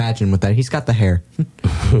Wright. I can imagine with that. He's got the hair.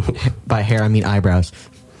 By hair, I mean eyebrows.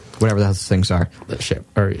 Whatever those things are.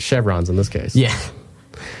 Or chevrons in this case. Yeah.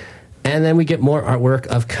 And then we get more artwork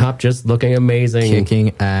of Cup just looking amazing.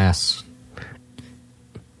 Kicking ass.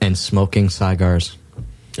 And smoking cigars.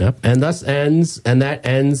 Yep. And that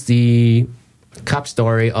ends the Cup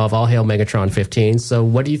story of All Hail Megatron 15. So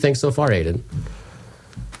what do you think so far, Aiden?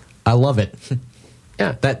 I love it.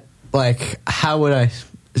 Yeah. That, like, how would I...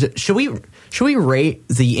 Should we rate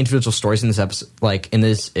the individual stories in this episode, like, in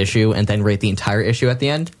this issue, and then rate the entire issue at the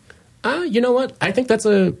end? You know what? I think that's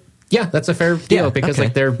a fair deal, Yeah, because okay.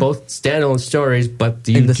 like they're both standalone stories, but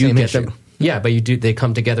In the same get issue. them. Yeah, but they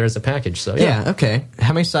come together as a package. So Yeah, okay.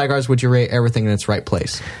 How many cigars would you rate everything in its right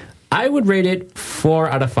place? I would rate it 4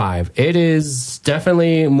 out of 5. It is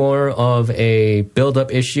definitely more of a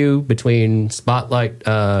build-up issue between Spotlight,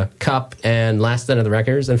 Cup, and Last Stand of the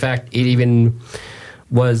Wreckers. In fact, it even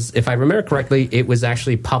was, if I remember correctly, it was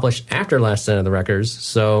actually published after Last Stand of the Wreckers.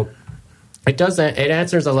 So it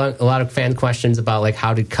answers a lot of fan questions about like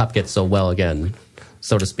how did Cup get so well again,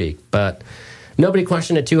 so to speak. But nobody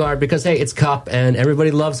questioned it too hard because hey, it's Cup and everybody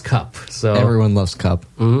loves Cup. So Everyone loves Cup.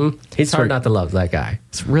 it's hard not to love that guy.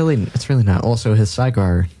 It's really not. Also, the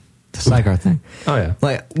cigar thing. Oh yeah.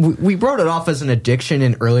 Like we wrote it off as an addiction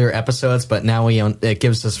in earlier episodes, but now it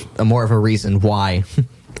gives us more of a reason why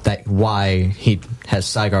he has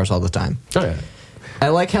cigars all the time. Oh yeah. I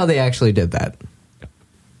like how they actually did that.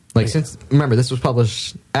 Like, since, remember, this was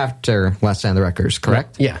published after Last Stand of the Wreckers,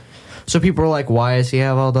 correct? Yeah. So people were like, why does he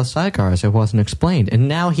have all the sidecars? It wasn't explained. And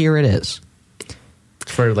now here it is.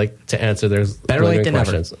 For like to answer their Better late than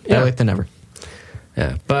never. questions. Better late than never.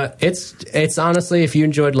 Yeah, but it's honestly, if you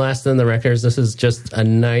enjoyed Last in the Wreckers, this is just a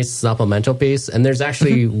nice supplemental piece, and there's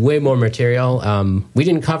actually way more material. We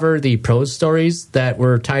didn't cover the prose stories that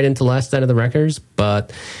were tied into Last Stand of the Wreckers,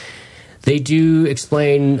 but they do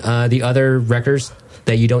explain the other Wreckers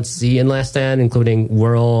that you don't see in Last Stand, including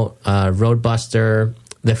Whirl, Roadbuster,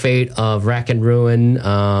 the fate of Rack and Ruin,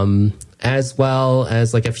 as well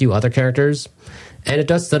as like a few other characters. And it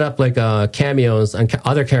does set up like cameos on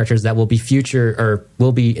other characters that will be future or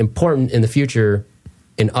will be important in the future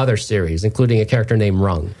in other series, including a character named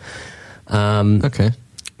Rung. Okay.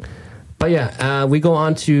 But yeah, we go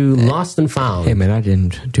on to Lost and Found. Hey, man, I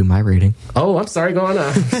didn't do my rating. Oh, I'm sorry. Go on.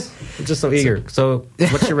 I'm just so eager. So,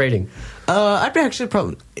 what's your rating? I'd actually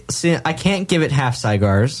probably... See, I can't give it half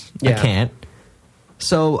Cygars. Yeah. I can't.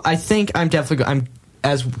 So, I think I'm definitely...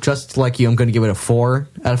 just like you, I'm going to give it a 4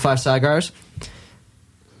 out of 5 Cygars.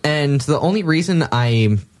 And the only reason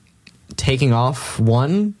I'm taking off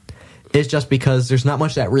 1 is just because there's not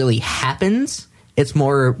much that really happens. It's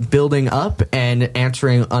more building up and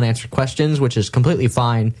answering unanswered questions, which is completely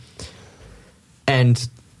fine. And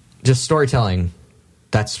just storytelling.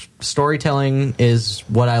 Storytelling is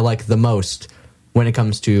what I like the most when it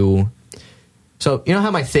comes to... So, you know how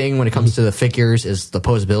my thing when it comes to the figures is the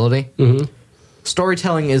posability? Mm-hmm.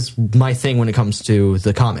 Storytelling is my thing when it comes to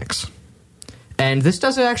the comics. And this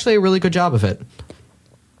does actually a really good job of it.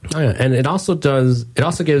 Oh, yeah. And it also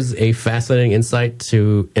gives a fascinating insight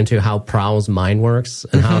into how Prowl's mind works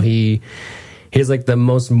and how he's like the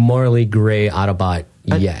most morally gray Autobot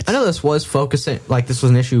yet. I know this was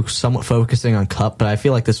an issue somewhat focusing on Cup, but I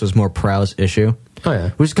feel like this was more Prowl's issue. Oh, yeah.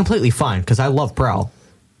 Which is completely fine, because I love Prowl.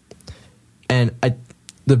 And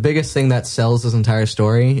the biggest thing that sells this entire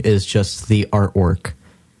story is just the artwork.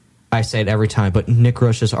 I say it every time, but Nick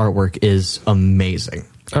Roche's artwork is amazing.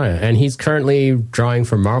 Oh, yeah. And he's currently drawing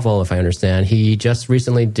for Marvel, if I understand. He just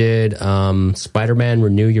recently did Spider-Man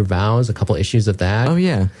Renew Your Vows, a couple issues of that. Oh,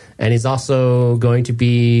 yeah. And he's also going to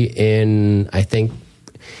be in a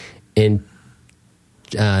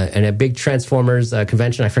big Transformers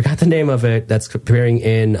convention. I forgot the name of it. That's appearing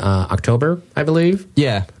in October, I believe.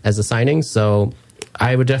 Yeah. As a signing. So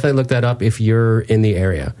I would definitely look that up if you're in the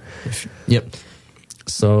area. Yep.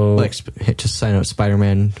 So just sign up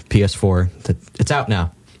Spider-Man PS4. It's out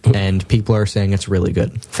now, and people are saying it's really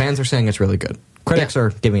good. Fans are saying it's really good. Critics are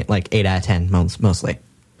giving it like 8 out of 10 mostly.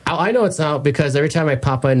 I know it's out because every time I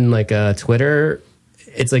pop in like Twitter,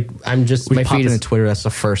 it's like my feed is Twitter. That's the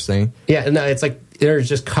first thing. Yeah, no, it's like they're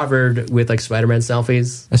just covered with like Spider-Man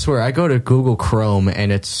selfies. I swear, I go to Google Chrome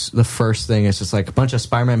and it's the first thing. It's just like a bunch of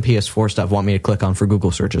Spider-Man PS4 stuff want me to click on for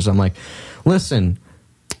Google searches. I'm like, listen,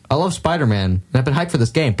 I love Spider-Man, and I've been hyped for this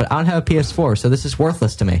game, but I don't have a PS4, so this is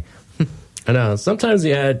worthless to me. I know. Sometimes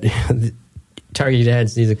targeted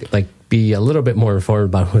ads need to like be a little bit more informed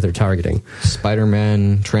about who they're targeting.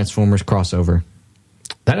 Spider-Man Transformers crossover.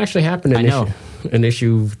 That actually happened in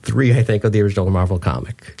issue 3, I think, of the original Marvel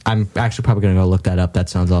comic. I'm actually probably going to go look that up. That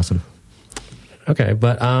sounds awesome. Okay,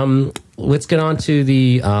 but let's get on to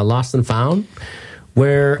the Lost and Found,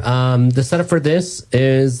 where the setup for this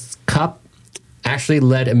is Cup actually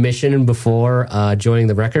led a mission before joining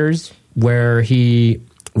the Wreckers, where he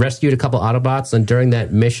rescued a couple Autobots, and during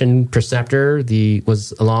that mission, Perceptor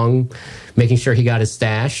was along, making sure he got his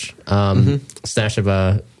stash of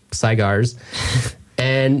Cygars,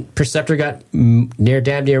 and Perceptor got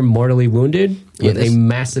damn near mortally wounded with a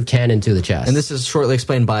massive cannon to the chest. And this is shortly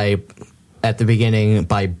explained at the beginning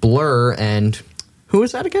by Blur, and who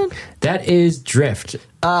is that again? That is Drift.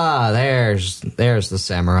 Ah, there's the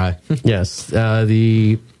samurai. Yes,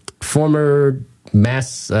 the former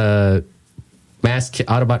mass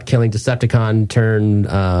Autobot killing Decepticon turned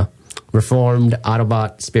reformed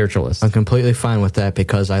Autobot spiritualist. I'm completely fine with that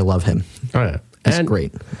because I love him. Oh yeah, He's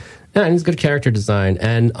great. Yeah, and he's good character design,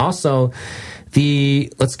 and also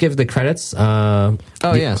let's give the credits.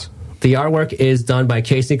 Yes. The artwork is done by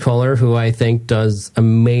Casey Kohler, who I think does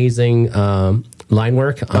amazing line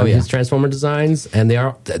work on his Transformer designs, and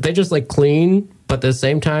they just like clean, but at the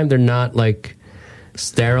same time they're not like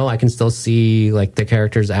sterile. I can still see like the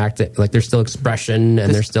characters act like there's still expression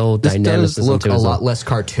and there's still dynamicism. This does look a lot less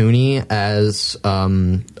cartoony as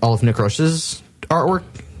all of Nick Roche's artwork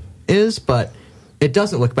is, but it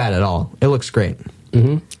doesn't look bad at all. It looks great.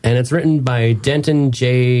 Mm-hmm. And it's written by Denton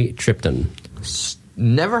J. Tripton.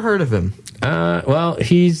 Never heard of him. Well,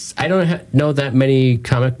 I don't know that many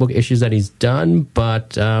comic book issues that he's done,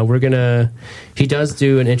 but he does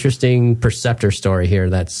do an interesting Perceptor story here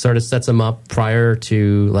that sort of sets him up prior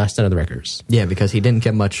to Last Stand of the Wreckers. Yeah, because he didn't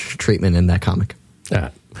get much treatment in that comic.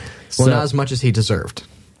 Not as much as he deserved.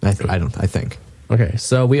 I think. Okay,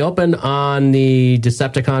 so we open on the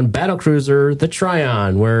Decepticon battlecruiser, the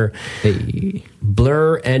Tryon, where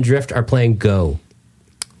Blur and Drift are playing Go.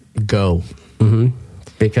 Go.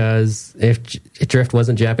 Because if Drift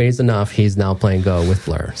wasn't Japanese enough, he's now playing Go with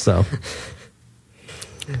Blur. So,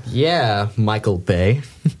 Yeah, Michael Bay.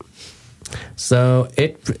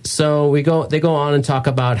 they go on and talk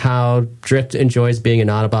about how Drift enjoys being an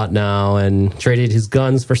Autobot now and traded his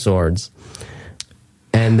guns for swords.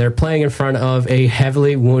 And they're playing in front of a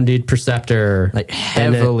heavily wounded Perceptor. Like,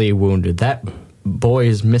 heavily wounded. That boy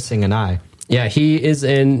is missing an eye. Yeah, he is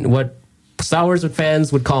in what Star Wars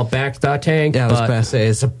fans would call Bacta tank. Yeah, I was going to say,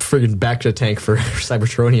 it's a friggin' Bacta tank for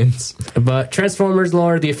Cybertronians. But Transformers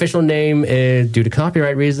lore, the official name is, due to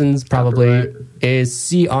copyright reasons, probably is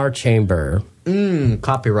CR Chamber.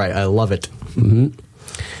 Copyright. I love it.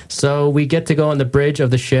 So we get to go on the bridge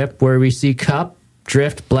of the ship where we see Cup,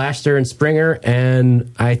 Drift, Blaster, and Springer,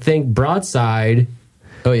 and I think Broadside.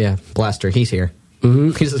 Oh, yeah. Blaster. He's here.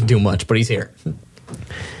 He doesn't do much, but he's here.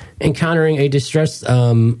 Encountering a distress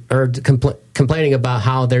complaining about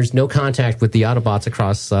how there's no contact with the Autobots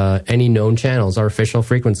across any known channels or official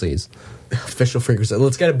frequencies. Official frequency.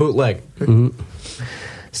 Let's get a bootleg.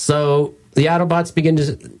 So the Autobots begin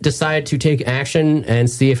to decide to take action and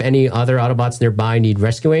see if any other Autobots nearby need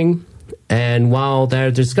rescuing. And while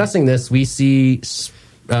they're discussing this, we see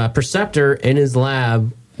Perceptor in his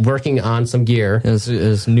lab working on some gear.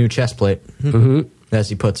 His new chest plate, as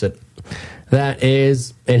he puts it. That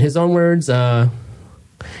is, in his own words,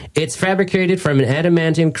 it's fabricated from an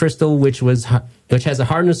adamantium crystal, which has a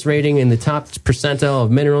hardness rating in the top percentile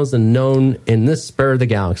of minerals and known in this spur of the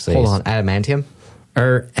galaxy. Hold on, adamantium?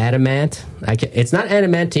 Or adamant? It's not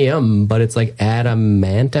adamantium, but it's like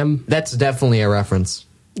adamantum. That's definitely a reference.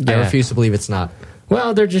 I Yeah. refuse to believe it's not.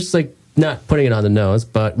 Well, they're just like not putting it on the nose,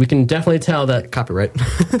 but we can definitely tell that Copyright.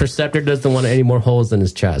 Perceptor doesn't want any more holes in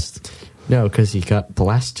his chest. No, because he got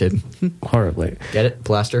blasted. Horribly. Get it?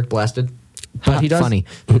 Blaster? Blasted? But he does. Funny.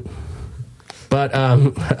 But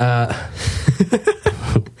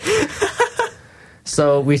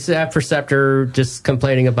so we have Perceptor just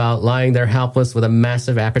complaining about lying there helpless with a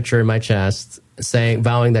massive aperture in my chest,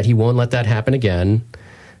 vowing that he won't let that happen again.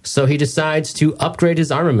 So he decides to upgrade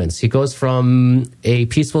his armaments. He goes from a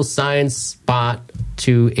peaceful science bot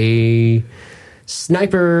to a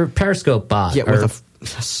sniper periscope bot. Yeah, with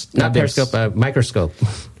not periscope, microscope.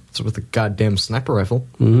 It's with a goddamn sniper rifle.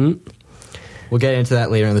 We'll get into that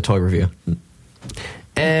later in the toy review.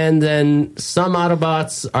 And then some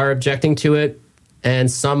Autobots are objecting to it, and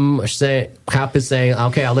some say, Cap is saying,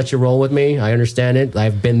 okay, I'll let you roll with me. I understand it.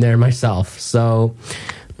 I've been there myself. So,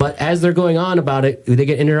 but as they're going on about it, they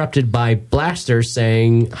get interrupted by Blaster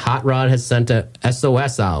saying Hot Rod has sent a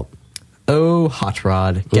SOS out. Oh, Hot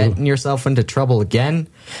Rod, getting yourself into trouble again?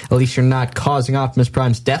 At least you're not causing Optimus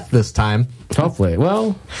Prime's death this time. Hopefully.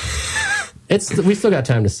 Well, we still got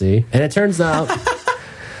time to see. And it turns out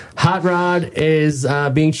Hot Rod is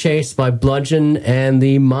being chased by Bludgeon and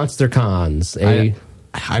the Monstercons.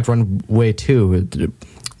 I'd run away too.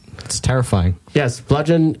 It's terrifying. Yes,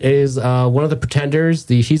 Bludgeon is one of the pretenders.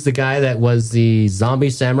 He's the guy that was the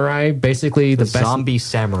zombie samurai. Basically, the best zombie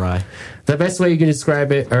samurai. The best way you can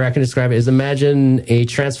describe it, or I can describe it, is imagine a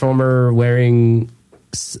Transformer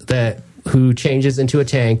who changes into a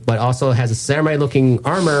tank, but also has a samurai-looking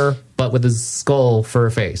armor, but with his skull for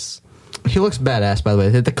a face. He looks badass, by the way.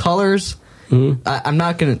 The colors, I'm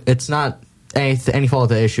not gonna. It's not any fault of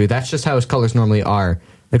the issue. That's just how his colors normally are.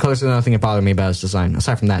 The colors are the only thing that bothered me about his design.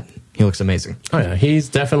 Aside from that, he looks amazing. Oh yeah, he's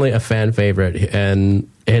definitely a fan favorite, and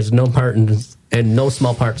has no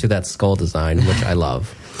small part to that skull design, which I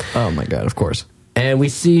love. Oh my god, of course. And we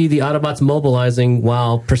see the Autobots mobilizing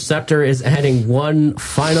while Perceptor is adding one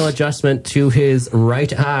final adjustment to his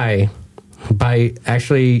right eye by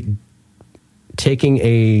actually taking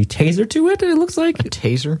a taser to it, it looks like. A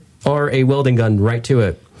taser? Or a welding gun right to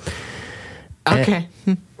it. Okay.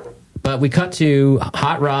 But we cut to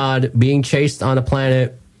Hot Rod being chased on a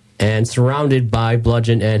planet and surrounded by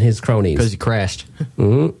Bludgeon and his cronies. Because he crashed.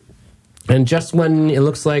 And just when it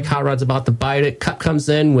looks like Hot Rod's about to bite it, Cup comes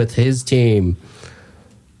in with his team.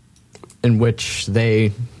 In which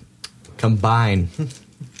they combine.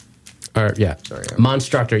 Or, yeah. Sorry.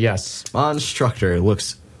 Monstructor, yes. Monstructor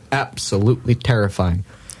looks absolutely terrifying.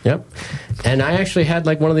 Yep. And I actually had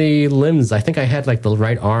like one of the limbs. I think I had like the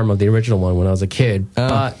right arm of the original one when I was a kid.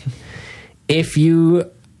 But if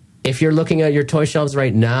you're looking at your toy shelves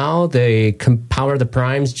right now, the Power of the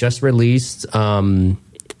Primes just released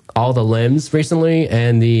all the limbs recently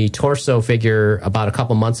and the torso figure about a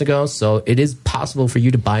couple months ago. So it is possible for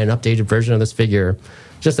you to buy an updated version of this figure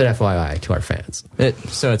Just an FYI to our fans.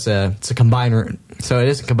 So it's a combiner. So it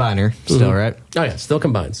is a combiner still, right? Oh yeah, still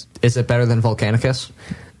combines. Is it better than Volcanicus?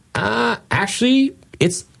 Actually,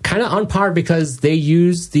 it's kind of on par because they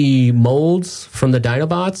use the molds from the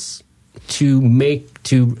Dinobots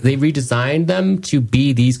they redesigned them to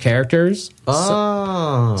be these characters.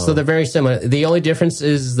 Oh. So they're very similar. The only difference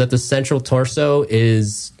is that the central torso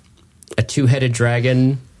is a two-headed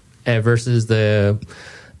dragon versus the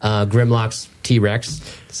Grimlock's T-Rex,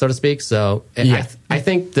 so to speak. So yeah. I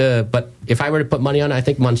think but if I were to put money on it, I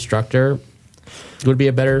think Monstructor would be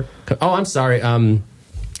a better... Oh, I'm sorry.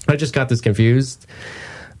 I just got this confused.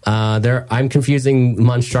 I'm confusing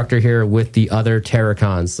Monstructor here with the other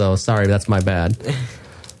Terracons, so sorry, that's my bad.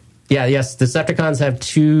 Yes, Decepticons have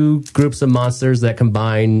two groups of monsters that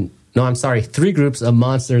combine... No, I'm sorry, three groups of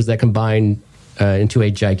monsters that combine into a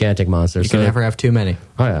gigantic monster. You can never have too many.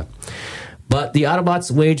 Oh, yeah. But the Autobots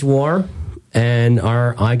wage war and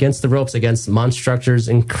are against the ropes against Monstructor's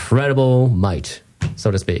incredible might, so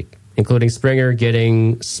to speak, including Springer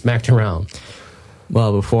getting smacked around.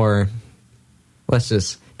 Well, let's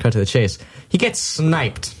just cut to the chase. He gets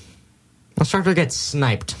sniped. Monstructor gets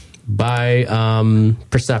sniped. By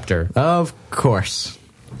Perceptor. Of course.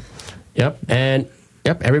 Yep. And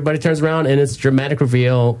everybody turns around and it's dramatic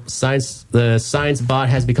reveal. The Science bot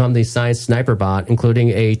has become the Science Sniper bot, including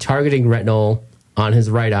a targeting retinal on his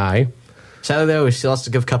right eye. Sadly, though, he still has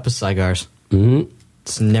to give Cup his cigars. Mm-hmm.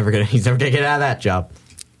 He's never gonna get out of that job.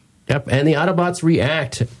 Yep, and the Autobots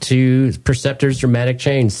react to Perceptor's dramatic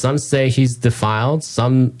change. Some say he's defiled,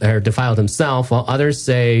 some are defiled himself, while others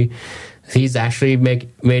say he's actually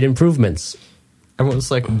made improvements. Everyone's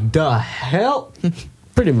like, the hell?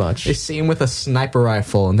 Pretty much. They see him with a sniper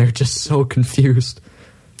rifle, and they're just so confused.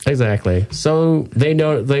 Exactly. So they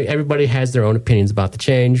know everybody has their own opinions about the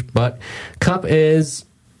change, but Cup is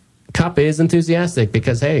enthusiastic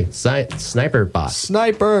because, hey, sniper bot.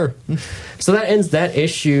 Sniper! So that ends that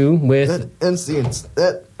issue with...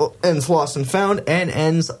 That ends Lost and Found and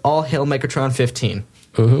ends All Hail Megatron 15.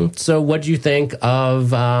 Mm-hmm. So what do you think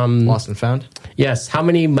of... Lost and Found? Yes. How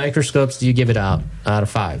many microscopes do you give it out of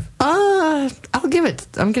 5? I'll give it...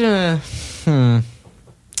 I'm gonna...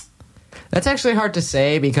 That's actually hard to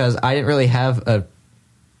say because I didn't really have a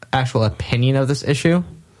actual opinion of this issue.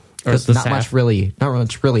 Because not much really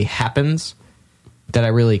happens that I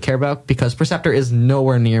really care about, because Perceptor is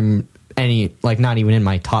nowhere near any, like, not even in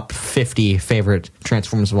my top 50 favorite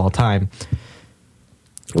Transformers of all time.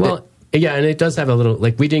 Well, yeah, and it does have a little,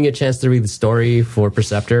 like, we didn't get a chance to read the story for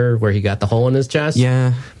Perceptor where he got the hole in his chest.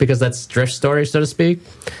 Yeah. Because that's Drift's story, so to speak.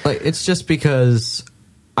 Like, it's just because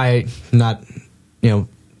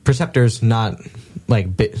Perceptor's not,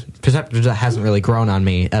 like, Perceptor hasn't really grown on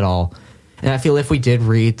me at all. And I feel if we did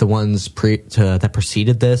read the ones that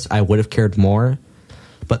preceded this, I would have cared more.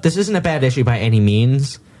 But this isn't a bad issue by any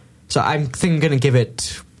means. So I'm going to give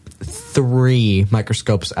it 3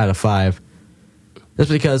 microscopes out of 5. Just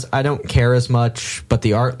because I don't care as much, but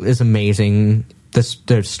the art is amazing. The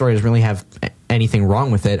story doesn't really have anything wrong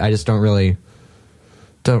with it. I just don't really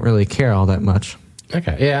care all that much.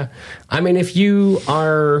 Okay, yeah. I mean, if you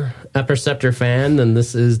are a Perceptor fan, then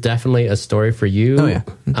this is definitely a story for you. Oh, yeah.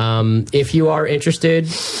 If you are interested,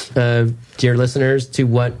 dear listeners, to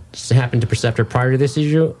what happened to Perceptor prior to this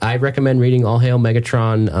issue, I recommend reading All Hail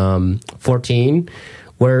Megatron 14,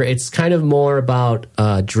 where it's kind of more about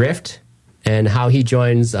Drift and how he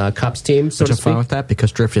joins Cup's team, so to speak. I'm fine with that,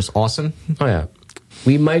 because Drift is awesome. Oh, yeah.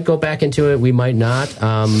 We might go back into it. We might not.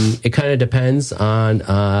 It kind of depends on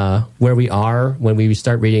where we are when we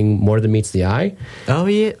start reading More Than Meets the Eye. Oh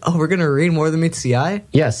yeah. Oh, we're gonna read More Than Meets the Eye.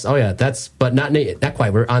 Yes. Oh yeah. But not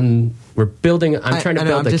quite. We're building. I'm trying to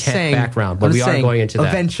build the background, but we are going into that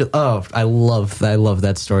eventually. Oh, I love that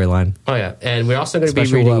storyline. Oh yeah, and we're also going to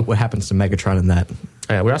be reading what happens to Megatron in that.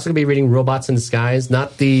 Yeah, we're also going to be reading Robots in Disguise,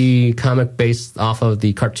 not the comic based off of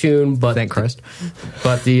the cartoon, but thank Christ.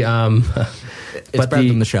 But the it's better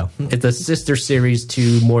than the show. It's a sister series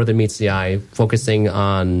to More Than Meets the Eye, focusing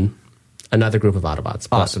on another group of Autobots.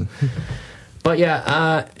 Awesome. But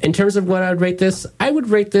yeah, in terms of what I would rate this, I would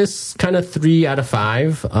rate this kind of 3 out of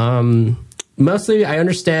 5. Mostly, I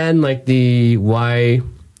understand like why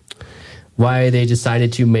they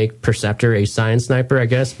decided to make Perceptor a science sniper. I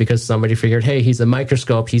guess because somebody figured, hey, he's a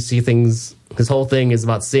microscope. He sees things. His whole thing is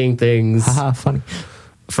about seeing things. Haha, funny.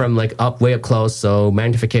 From like way up close, so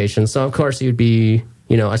magnification. So of course he would be,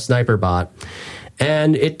 a sniper bot,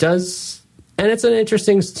 and it does, and it's an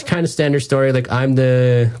interesting kind of standard story. Like I'm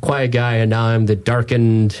the quiet guy, and now I'm the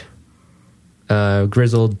darkened,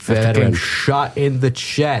 grizzled veteran. Shot in the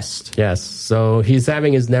chest. Yes, so he's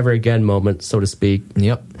having his never again moment, so to speak.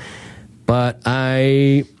 Yep. But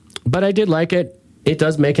I did like it. It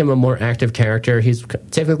does make him a more active character. He's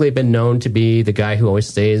typically been known to be the guy who always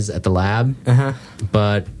stays at the lab.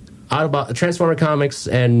 But Transformer comics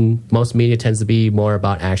and most media tends to be more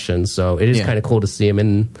about action. So it is kind of cool to see him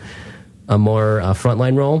in a more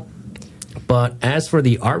frontline role. But as for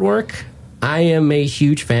the artwork, I am a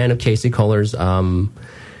huge fan of Casey Kohler's,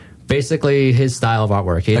 basically his style of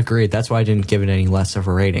artwork. Agreed. That's why I didn't give it any less of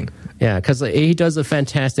a rating. Yeah, because he does a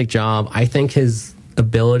fantastic job. I think his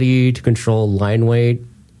ability to control line weight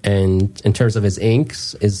and in terms of his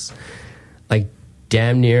inks is like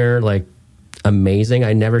damn near like amazing.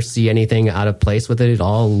 I never see anything out of place with it. It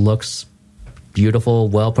all looks beautiful,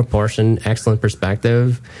 well proportioned, excellent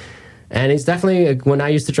perspective. And he's definitely, when I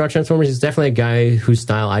used to draw Transformers, he's definitely a guy whose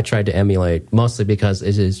style I tried to emulate, mostly because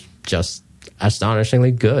it is just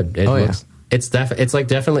astonishingly good. It's like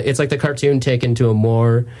the cartoon taken to a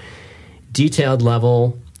more detailed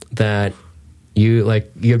level that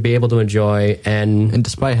you'd be able to enjoy. And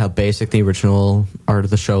despite how basic the original art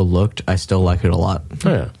of the show looked, I still like it a lot. Oh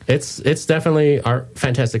yeah, it's definitely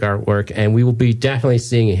fantastic artwork, and we will be definitely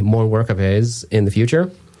seeing more work of his in the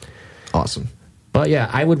future. Awesome. But yeah,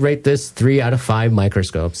 I would rate this 3 out of 5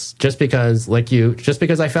 microscopes, just because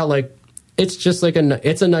I felt like it's just like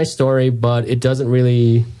it's a nice story, but it doesn't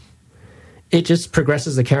really. It just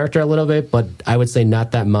progresses the character a little bit, but I would say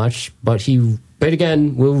not that much. But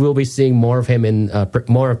again, we'll be seeing more of him in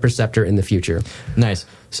more of Perceptor in the future. Nice.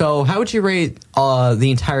 So, how would you rate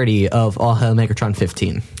the entirety of All Hail Megatron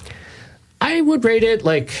 15? I would rate it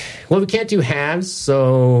we can't do halves,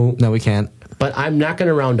 so no, we can't. But I'm not going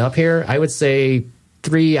to round up here. I would say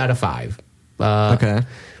 3 out of 5. Okay.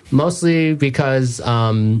 Mostly because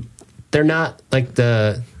they're not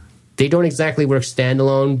they don't exactly work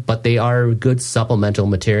standalone, but they are good supplemental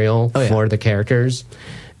material for the characters.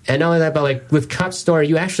 And not only that, but with Cup's story,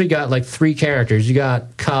 you actually got 3 characters. You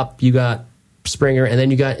got Cup, you got Springer, and then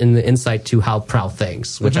you got in the insight to how Prowl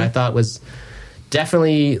thinks, which I thought was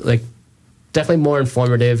definitely more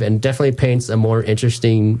informative and definitely paints a more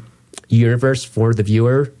interesting universe for the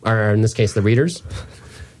viewer, or in this case, the readers.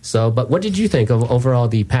 So, but what did you think of overall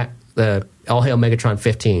the All Hail Megatron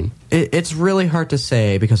 15? It's really hard to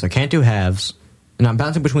say because I can't do halves, and I'm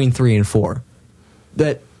bouncing between 3 and 4.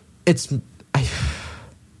 That it's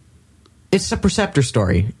a Perceptor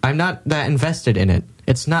story. I'm not that invested in it.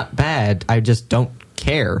 It's not bad. I just don't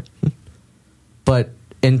care. But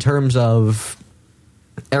in terms of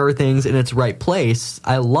everything's in its right place,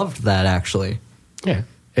 I loved that actually. Yeah,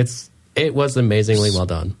 it was amazingly well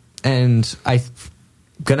done, and I'm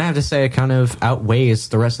gonna have to say it kind of outweighs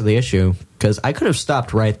the rest of the issue because I could have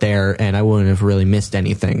stopped right there and I wouldn't have really missed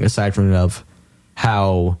anything aside from of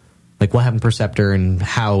how what happened to Perceptor and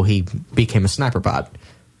how he became a sniper bot.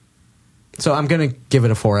 So I'm gonna give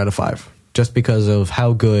it a 4 out of 5 just because of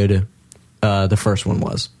how good the first one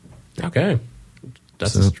was. Okay,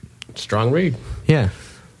 that's a strong read. Yeah.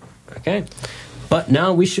 Okay, but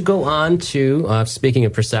now we should go on to speaking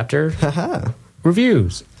of Perceptor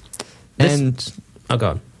reviews. Oh,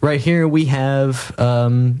 go on. Right here we have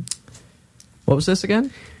what was this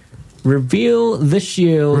again? Reveal the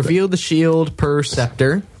Shield. Reveal the Shield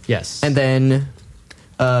Perceptor. Yes. And then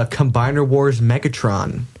Combiner Wars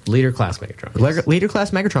Megatron. Leader Class Megatron. Leader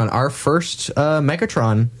Class Megatron. Our first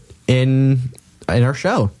Megatron in our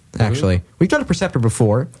show, actually. We've done a Perceptor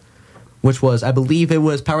before, which was, I believe it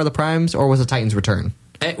was Power of the Primes, or was it Titan's Return?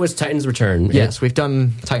 It was Titan's Return. Yes, we've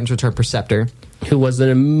done Titan's Return Perceptor. Who was an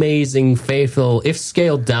amazing, faithful, if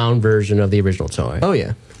scaled down version of the original toy. Oh,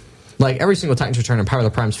 yeah. Every single Titan's Return and Power of the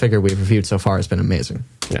Primes figure we've reviewed so far has been amazing.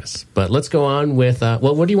 Yes. But let's go on with,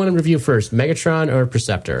 what do you want to review first, Megatron or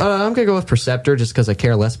Perceptor? I'm going to go with Perceptor just because I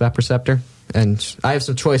care less about Perceptor. And I have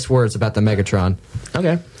some choice words about the Megatron.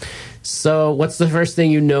 Okay. So, what's the first thing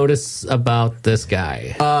you notice about this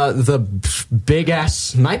guy? The big-ass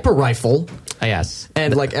sniper rifle. Yes.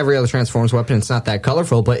 And like every other Transformers weapon, it's not that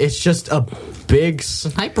colorful, but it's just a big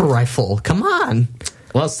sniper rifle. Come on.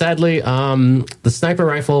 Well, sadly, the sniper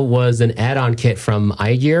rifle was an add-on kit from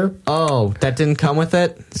iGear. Oh, that didn't come with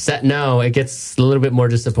it? No, it gets a little bit more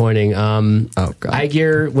disappointing. Oh, God.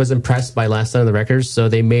 iGear was impressed by Last Son of the Wreckers, so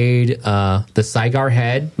they made the Saigar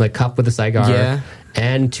head, Cup with the Saigar. Yeah.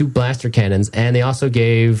 And 2 blaster cannons, and they also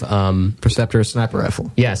gave Perceptor a sniper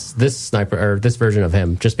rifle. Yes, this version of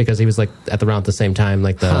him, just because he was around the same time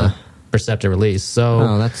the Perceptor release.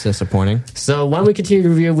 So, that's disappointing. So why don't we continue to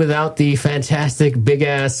review without the fantastic big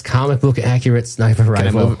ass comic book accurate sniper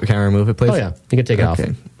rifle? Can I remove it, please? Oh yeah, you can take it off.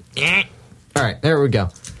 All right, there we go.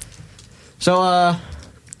 So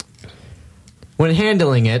when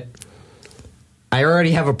handling it, I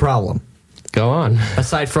already have a problem. Go on.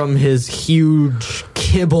 Aside from his huge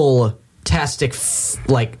kibble-tastic,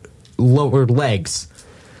 lower legs,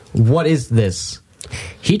 what is this?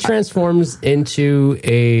 He transforms into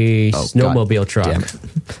a snowmobile God truck. damn it.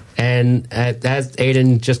 And as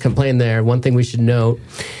Aiden just complained there, one thing we should note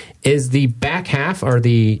is the back half or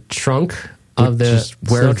the trunk of the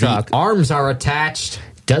Where snow the truck arms are attached.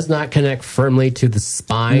 does not connect firmly to the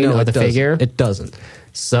spine of the figure. It doesn't.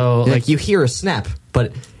 So, Like you hear a snap,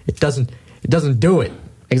 but it doesn't do it.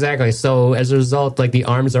 exactly. So, as a result, like the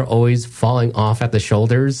arms are always falling off at the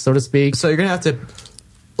shoulders, so to speak. So you're gonna have to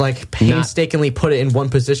painstakingly put it in one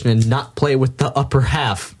position and not play with the upper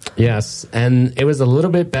half. Yes, and it was a little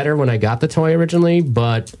bit better when I got the toy originally,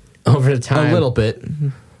 but over the time, A little bit.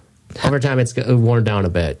 over time, it's worn down a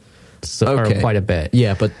bit, or quite a bit.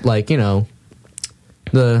 Yeah, but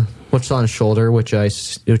the what's on his shoulder, which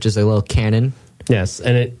is a little cannon. Yes,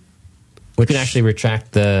 and you can actually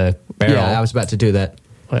retract the barrel. Yeah, I was about to do that.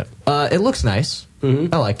 Yeah. It looks nice.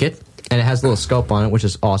 Mm-hmm. I like it, and it has a little scope on it, which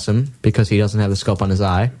is awesome because he doesn't have the scope on his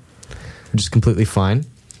eye, which is completely fine.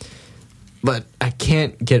 But I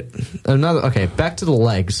can't get another. Okay, back to the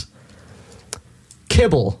legs.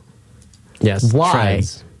 Kibble. Yes. Why?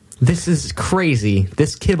 Treads. This is crazy.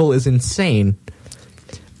 This kibble is insane.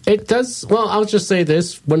 It does. Well, I'll just say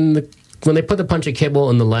this: when they put the punch of kibble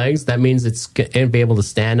in the legs, that means it's going to be able to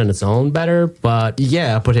stand on its own better. But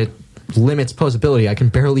Yeah, but it limits posability. I can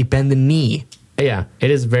barely bend the knee. yeah, it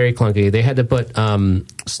is very clunky. They had to put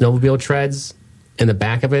snowmobile treads in the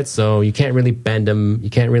back of it, so you can't really bend them. You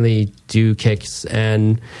can't really do kicks,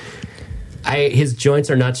 and his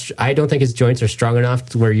joints are not. I don't think his joints are strong enough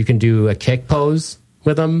to where you can do a kick pose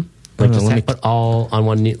with them. Like just put all on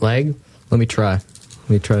one leg. Let me try.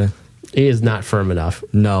 To. He is not firm enough.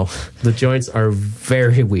 No. The joints are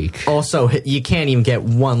very weak. Also, you can't even get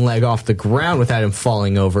one leg off the ground without him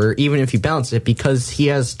falling over, even if you balance it, because he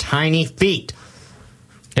has tiny feet.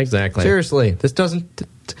 Exactly. Seriously, this doesn't.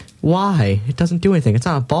 Why? It doesn't do anything. It's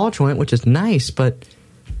not a ball joint, which is nice, but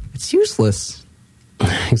it's useless.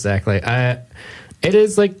 Exactly. It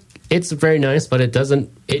is it's very nice, but it doesn't.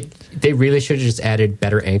 They really should have just added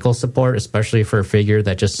better ankle support, especially for a figure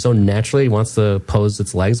that just so naturally wants to pose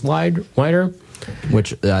its legs wider.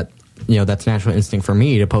 Which that's natural instinct for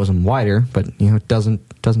me to pose them wider, but it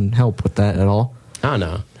doesn't help with that at all. I don't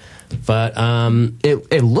know, but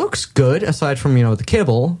It looks good aside from the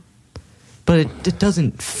kibble, but it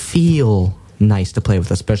doesn't feel nice to play with,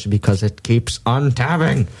 especially because it keeps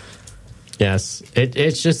untabbing. yes,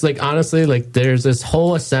 it's just honestly there's this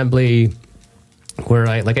whole assembly where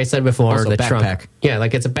like I said before, Also the backpack. trunk. Yeah,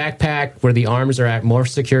 it's a backpack where the arms are more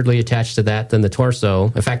securely attached to that than the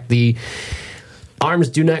torso. In fact, the arms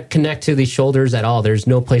do not connect to the shoulders at all. There's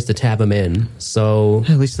no place to tab them in. So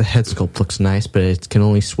At least the head sculpt looks nice, but it can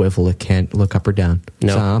only swivel. It can't look up or down. No.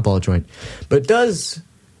 It's not a ball joint, but it does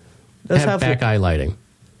have back eye lighting.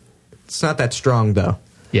 It's not that strong though.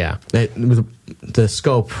 Yeah. The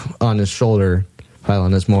scope on his shoulder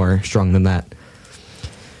pylon is more strong than that.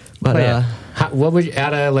 But yeah. What would you,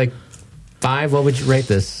 out of 5, what would you rate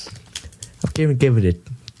this? I'm gonna give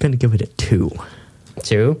it a 2.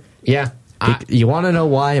 2? Yeah. You want to know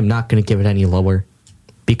why I'm not going to give it any lower?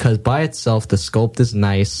 Because by itself, the sculpt is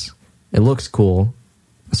nice. It looks cool,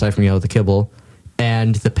 aside from the kibble,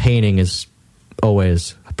 and the painting is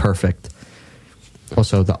always perfect.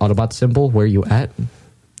 Also, the Autobot symbol. Where you at?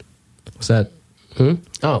 What's that?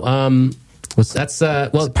 That's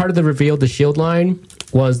part of the reveal. The Shield line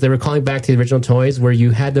was they were calling back to the original toys where you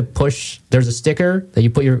had to push. There's a sticker that you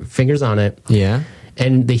put your fingers on it. Yeah.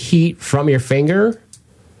 And the heat from your finger,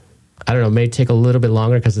 I don't know, may take a little bit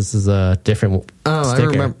longer because this is a different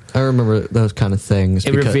sticker. I remember those kind of things.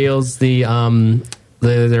 It reveals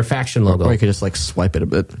their faction logo. Or you could just swipe it a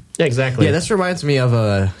bit. Yeah, exactly. Yeah, this reminds me of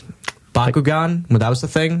a Bakugan when that was the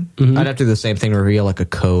thing. Mm-hmm. I'd have to do the same thing, reveal a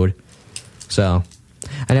code. So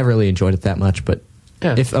I never really enjoyed it that much. But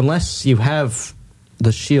Yeah. unless you have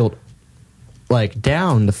the shield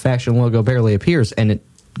down, the faction logo barely appears, and it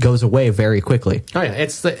goes away very quickly. Oh yeah,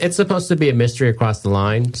 it's supposed to be a mystery across the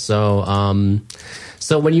line. So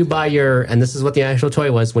so when you buy and this is what the actual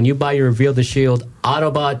toy was, when you buy your Reveal the Shield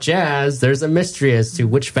Autobot Jazz, there's a mystery as to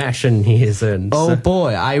which faction he is in. Oh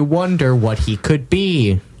boy, I wonder what he could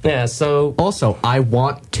be. Yeah, so Also, I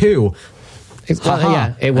want 2.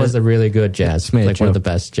 yeah, it was a really good Jazz, made a one joke. of the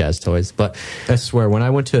best Jazz toys. But I swear, when I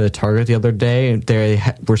went to Target the other day, they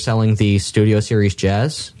were selling the Studio Series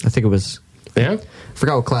Jazz. I think it was... yeah, I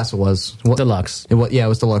forgot what class it was. Deluxe. It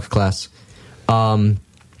was deluxe class.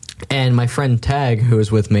 And my friend Tag, who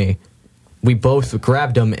was with me, we both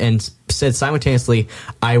grabbed them and said simultaneously,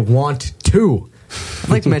 "I want 2." I'd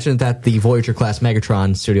like to mention that the Voyager class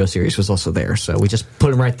Megatron studio series was also there, so we just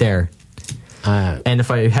put him right there. And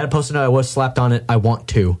if I had a post-it note I was slapped on it, I want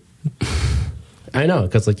two. I know,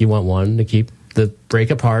 because like you want one to keep the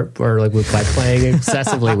break apart, or like by playing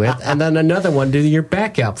excessively with, and then another one to your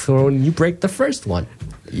backup for when you break the first one.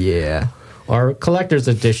 Yeah. Our collector's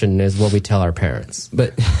edition is what we tell our parents.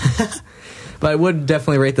 But I would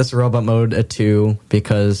definitely rate this robot mode a 2,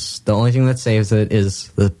 because the only thing that saves it is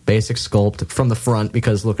the basic sculpt from the front,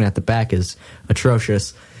 because looking at the back is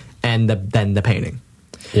atrocious, and then the painting.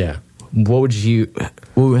 Yeah. How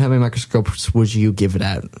many microscopes would you give it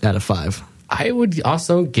out of 5? I would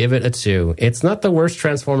also give it a 2. It's not the worst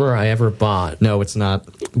Transformer I ever bought. No, it's not.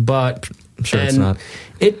 But I'm sure it's not.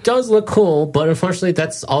 It does look cool, but unfortunately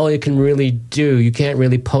that's all it can really do. You can't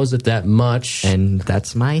really pose it that much. And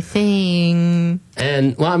that's my thing.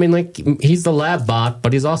 And, well, I mean, like, he's the lab bot,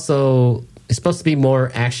 but he's supposed to be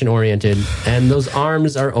more action-oriented. And those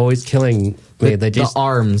arms are always killing me. The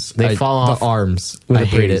arms. They fall off. The arms. with I a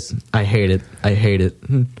hate breeze. it. I hate it.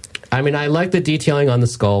 I mean, I like the detailing on the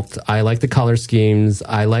sculpt. I like the color schemes.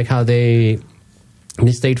 I like how they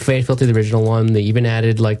stayed faithful to the original one. They even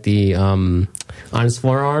added like the on his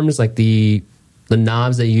forearms, like the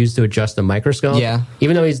knobs that you use to adjust the microscope. Yeah.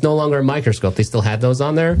 Even though he's no longer a microscope, they still had those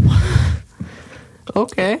on there.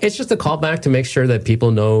 Okay. It's just a callback to make sure that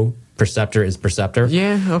people know Perceptor is Perceptor.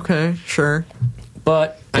 Yeah, okay, sure.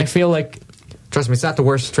 But I feel like, Trust me, it's not the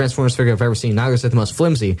worst Transformers figure I've ever seen. Neither is it the most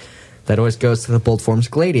flimsy. That always goes to the Bold Forms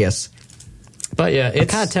Gladius. but yeah, I'm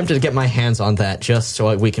it's kind of tempted to get my hands on that just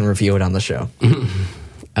so we can review it on the show.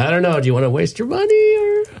 I don't know. Do you want to waste your money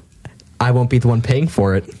or? I won't be the one paying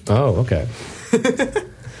for it. Oh, okay.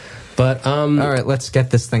 But All right, let's get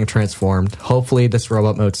this thing transformed. Hopefully this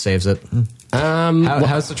robot mode saves it.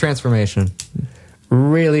 How's the transformation?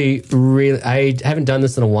 really, I haven't done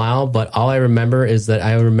this in a while, but all I remember is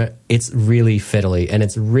that it's really fiddly, and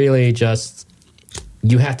it's really just,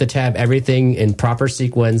 you have to tab everything in proper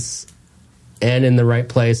sequence and in the right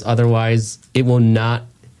place. Otherwise, it will not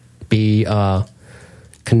be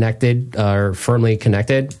connected or firmly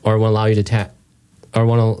connected, or won't allow you to tap, or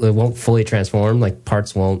it won't fully transform. Like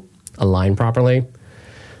parts won't align properly.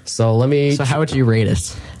 So how would you rate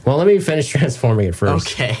it? Well, let me finish transforming it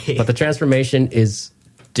first. Okay. But the transformation is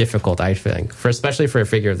difficult, I think, especially for a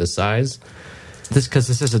figure of this size. Because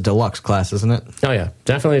this is a deluxe class, isn't it? Oh yeah,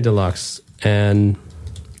 definitely a deluxe. And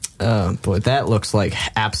Boy, that looks like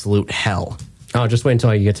absolute hell. oh, just wait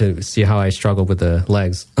until you get to see how I struggle with the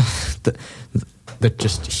legs. The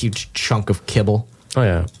just huge chunk of kibble. Oh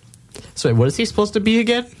yeah, So what is he supposed to be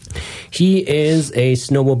again? he is a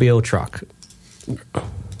snowmobile truck.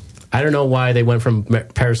 I don't know why they went from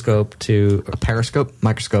periscope to A periscope?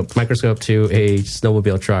 Microscope? microscope to a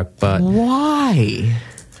snowmobile truck, but Why?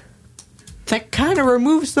 That kind of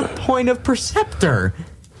removes the point of Perceptor.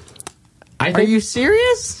 I Are think you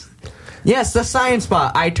serious? Yes, the science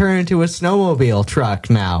bot. I turn into a snowmobile truck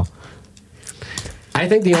now. I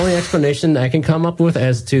think the only explanation I can come up with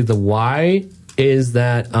as to the why is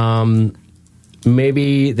that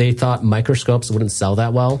maybe they thought microscopes wouldn't sell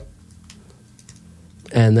that well,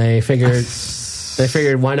 and they figured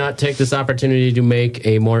why not take this opportunity to make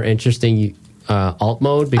a more interesting alt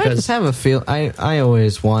mode, I just because have a feel. I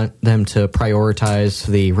always want them to prioritize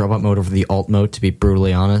the robot mode over the alt mode, to be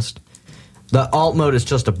brutally honest. The alt mode is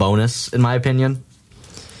just a bonus, in my opinion.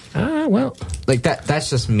 well, Like that's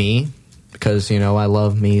just me, because I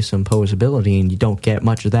love me some posability, and you don't get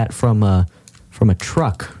much of that from a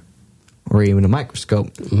truck or even a microscope.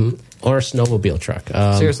 or a snowmobile truck.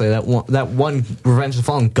 Seriously, that one Revenge of the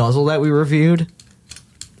Fallen Guzzle that we reviewed,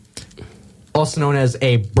 also known as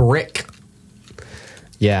a brick.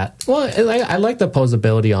 Yeah, well, I like the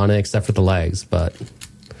posability on it, except for the legs, but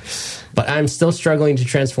I'm still struggling to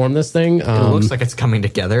transform this thing. It looks like it's coming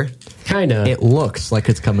together. Kind of. It looks like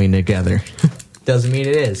it's coming together. Doesn't mean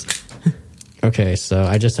it is. Okay, so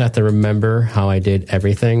I just have to remember how I did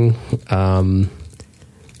everything.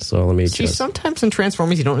 So let me See, just... sometimes in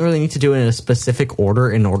Transformers, you don't really need to do it in a specific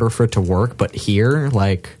order in order for it to work. But here,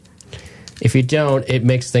 if you don't, it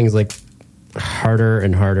makes things like harder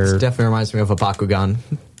and harder. it definitely reminds me of a Bakugan,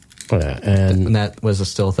 Oh, yeah, and and that was a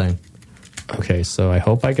still thing. okay, so I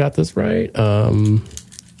hope I got this right.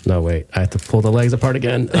 No, wait, I have to pull the legs apart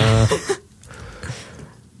again.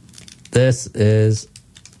 This is...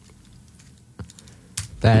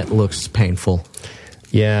 That looks painful.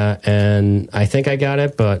 Yeah, and I think I got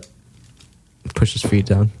it, but Push his feet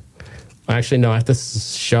down. actually, no, I have to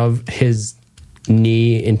shove his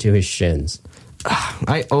knee into his shins.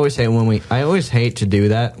 I always hate to do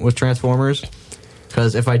that with Transformers,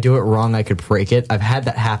 because if I do it wrong, I could break it. I've had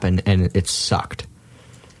that happen, and it sucked.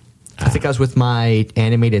 I think I was with my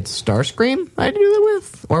animated Starscream I do that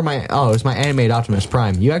with. Or it was my animated Optimus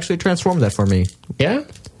Prime. You actually transformed that for me. Yeah?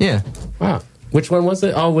 Yeah. Wow. Which one was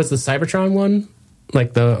it? Oh, was the Cybertron one?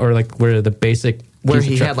 Where the basic... Where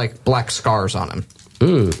he had, like, black scars on him.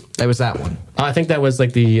 That was that one. I think that was,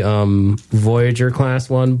 like, the Voyager class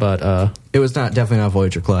one, but... It was definitely not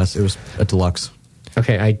Voyager class. It was a deluxe.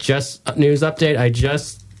 Okay, news update.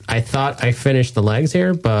 I thought I finished the legs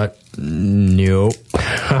here, but... Nope.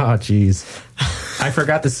 Oh, jeez. I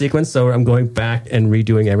forgot the sequence, so I'm going back and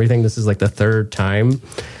redoing everything. This is like the third time.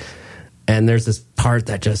 And there's this part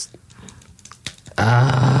that just...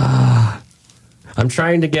 I'm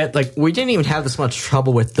trying to get, like... We didn't even have this much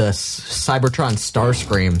trouble with the Cybertron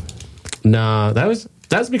Starscream. No,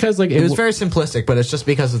 that's because, like... It was very simplistic, but it's just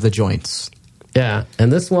because of the joints. Yeah,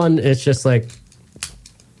 and this one, it's just like...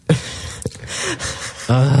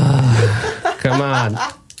 come on.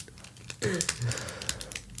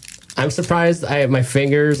 I'm surprised my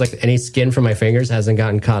fingers, like any skin from my fingers hasn't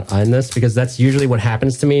gotten caught on this, because that's usually what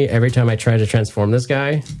happens to me every time I try to transform this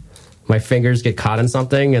guy. My fingers get caught in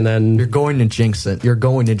something, and then... You're going to jinx it.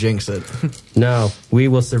 No, we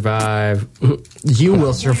will survive. You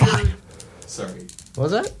will survive. Sorry. What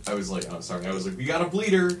was that? I was like, oh, sorry. I was like, we got a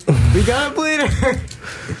bleeder. We got a bleeder.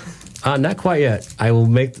 Not quite yet. I will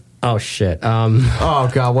make... Oh, shit.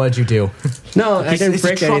 Oh, God, what did you do? No, I didn't It's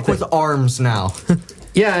break a truck anything. with arms now.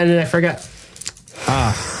 Yeah, and then I forgot.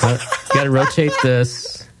 Got to rotate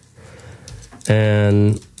this.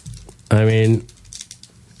 And, I mean,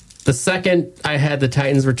 the second I had the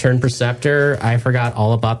Titans Return Perceptor, I forgot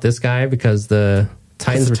all about this guy because the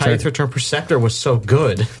Titans Return Perceptor was so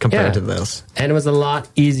good compared to this. And it was a lot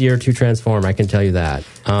easier to transform, I can tell you that.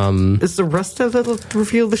 Is the rest of the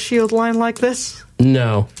Reveal the Shield line like this?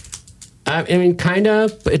 No. I mean, kind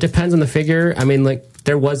of, but it depends on the figure. I mean, like,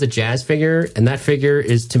 there was a Jazz figure, and that figure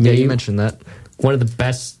is, to me... Yeah, you mentioned that. One of the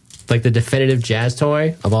best, like, the definitive Jazz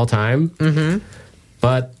toy of all time. Mm-hmm.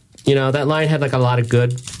 But, you know, that line had, like, a lot of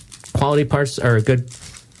good quality parts, or good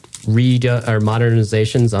or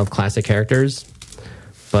modernizations of classic characters.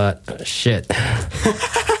 But, shit.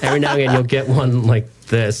 Every now and again, you'll get one like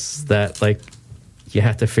this that, like, you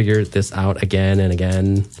have to figure this out again and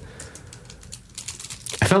again.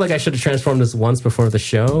 I felt like I should have transformed this once before the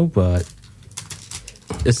show, but...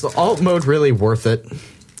 Is the alt mode really worth it?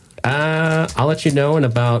 I'll let you know in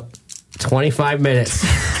about 25 minutes.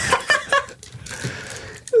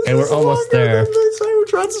 And we're almost there.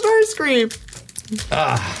 Cybertron Starscream.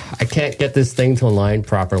 I can't get this thing to align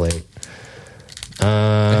properly.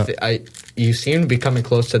 You seem to be coming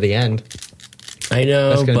close to the end. I know.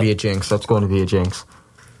 That's going to be a jinx. That's going to be a jinx.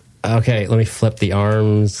 Okay, let me flip the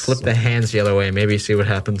arms. Flip the hands the other way. Maybe see what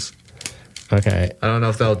happens. Okay. I don't know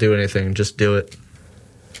if that'll do anything. Just do it.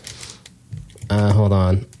 Hold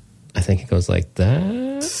on. I think it goes like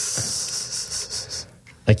that.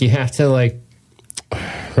 Like, you have to, like,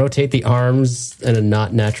 rotate the arms in a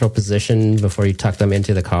not natural position before you tuck them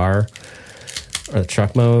into the car or the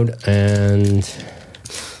truck mode. And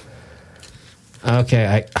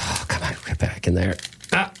okay, come on, get back in there.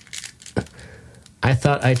 I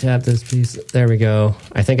thought I tapped this piece. There we go.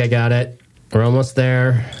 I think I got it. We're almost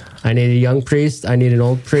there. I need a young priest. I need an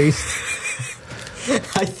old priest.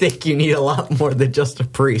 I think you need a lot more than just a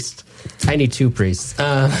priest. I need two priests.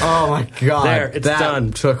 Oh my god. There, it's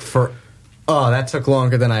done. That took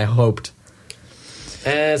longer than I hoped.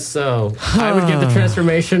 So, I would give the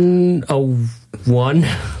transformation a 1.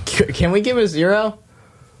 Can we give a 0?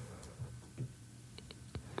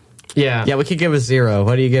 Yeah. Yeah, we could give a 0.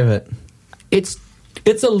 What do you give it? It's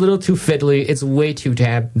a little too fiddly. It's way too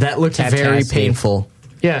That looked very painful.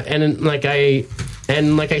 Yeah, and like I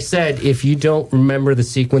said, if you don't remember the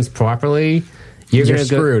sequence properly, you're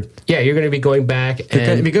screwed. You're going to be going back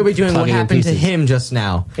and you're going to be doing what happened to him just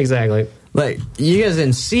now. Exactly. Like, you guys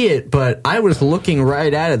didn't see it, but I was looking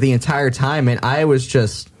right at it the entire time, and I was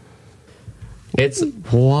just...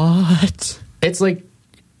 What? It's a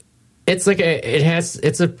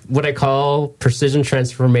what I call precision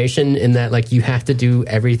transformation, in that, like, you have to do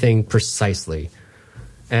everything precisely.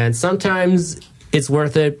 And sometimes it's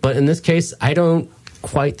worth it, but in this case, I don't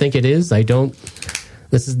quite think it is.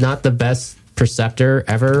 This is not the best Perceptor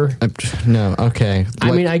ever. No, okay.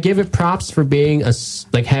 I mean, I give it props for being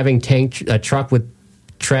having a truck with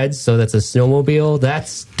treads, so that's a snowmobile.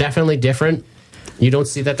 That's definitely different. You don't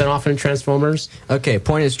see that often in Transformers. Okay,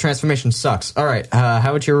 point is, transformation sucks. All right,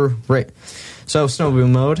 how would you rate? So,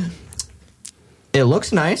 snowmobile mode. It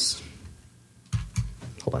looks nice.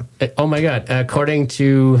 Hold on. Oh my god! According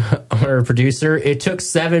to our producer, it took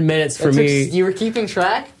 7 minutes for me. You were keeping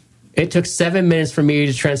track? It took 7 minutes for me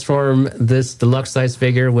to transform this deluxe size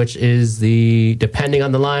figure, which is depending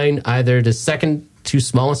on the line, either the second to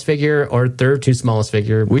smallest figure or third to smallest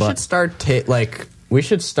figure. We should start getting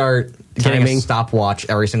Timing. a stopwatch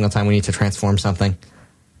every single time we need to transform something.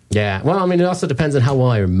 Yeah. Well, I mean, it also depends on how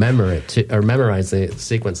well I remember it or memorize the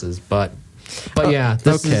sequences. But yeah,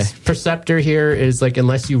 this is Perceptor here is like,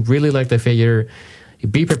 unless you really like the figure,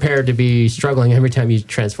 be prepared to be struggling every time you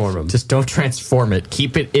transform them. Just don't transform it.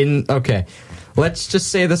 Keep it in. Okay. Let's just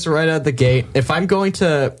say this right out the gate. If I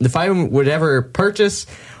would ever purchase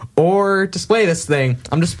or display this thing,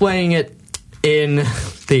 I'm displaying it in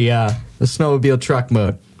the snowmobile truck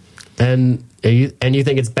mode. And you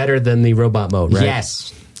think it's better than the robot mode, right?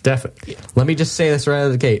 Yes. Definitely. Let me just say this right out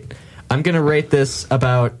of the gate. I'm going to rate this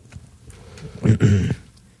about...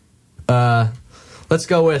 let's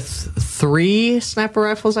go with 3 sniper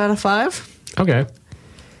rifles out of 5. Okay.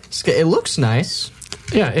 It looks nice.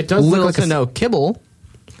 Yeah, it does Little look like to no kibble.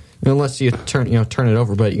 Unless you turn it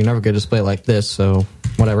over, but you never get a display like this, so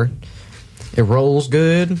whatever. It rolls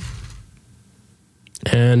good.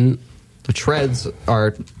 And The treads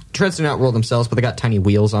do not roll themselves, but they got tiny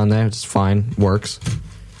wheels on there. It's fine. Works.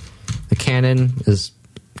 The cannon is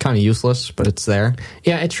kind of useless, but it's there.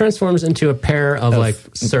 yeah, it transforms into a pair of like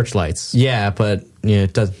searchlights. Yeah, but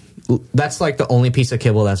it does. That's like the only piece of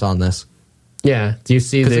kibble that's on this. Yeah. Do you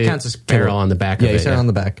see Because it counts as the arrow kibble. on the back Yeah, of you it? see it on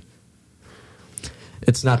the back.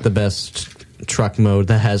 It's not the best truck mode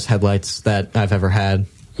that has headlights that I've ever had.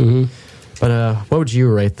 Mm-hmm. But what would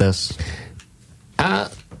you rate this?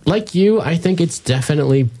 Like you, I think it's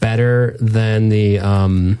definitely better than the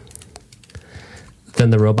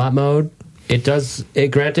robot mode.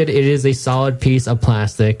 Granted, it is a solid piece of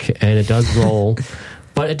plastic and it does roll,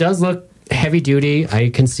 but it does look heavy duty. I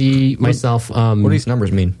can see myself. What do these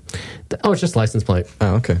numbers mean? It's just license plate.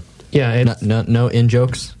 Oh, okay. Yeah, it's, No in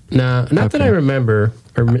jokes. not that I remember.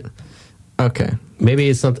 Okay. Maybe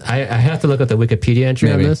it's something. I have to look at the Wikipedia entry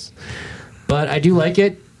Maybe. on this, but I do like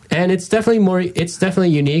it, and it's definitely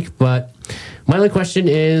unique. But my only question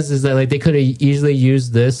is that like they could have easily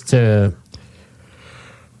used this to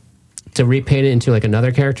repaint it into like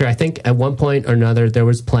another character. I think at one point or another there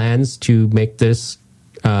was plans to make this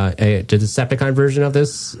the Decepticon version of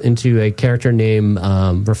this into a character named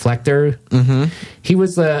Reflector. Mm-hmm. He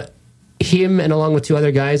was him and along with 2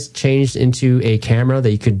 other guys changed into a camera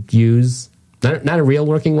that you could use. Not a real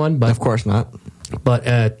working one, but Of course not. But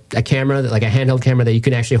a camera, like a handheld camera that you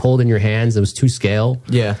could actually hold in your hands. It was to scale.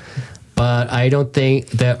 Yeah. But I don't think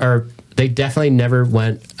they definitely never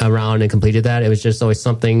went around and completed that. It was just always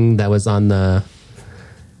something that was on the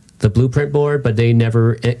blueprint board, but they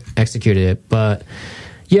never executed it. But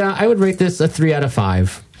yeah, I would rate this a 3 out of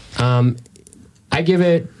 5. I give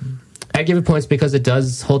it points because it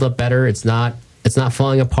does hold up better. It's not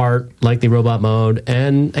falling apart like the robot mode.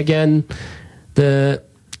 And again, the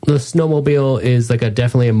snowmobile is like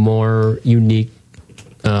definitely a more unique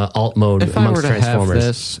alt mode amongst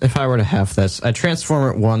Transformers. If I were to have this, I'd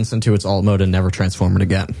transform it once into its alt mode and never transform it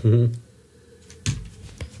again. Mm-hmm.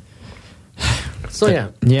 So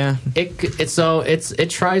yeah, it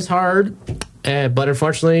tries hard, but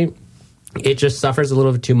unfortunately, it just suffers a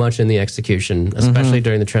little bit too much in the execution, especially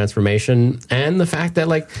during the transformation, and the fact that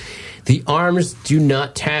like the arms do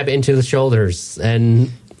not tab into the shoulders,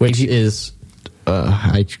 and Which is,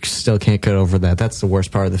 I still can't get over that. That's the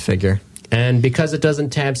worst part of the figure. And because it doesn't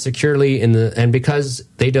tab securely and because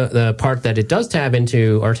the part that it does tab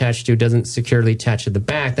into or attach to doesn't securely attach to the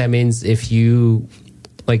back, that means if you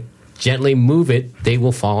like gently move it, they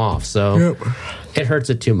will fall off. So it hurts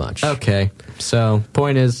it too much. Okay. So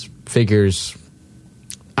point is, figures.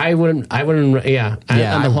 I wouldn't. Yeah.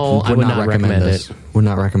 On the whole, I would not recommend this. it. Would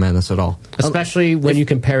not recommend this at all. Especially when you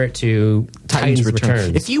compare it to Titan's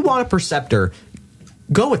Returns. If you want a Perceptor,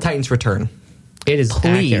 go with Titan's Return. It is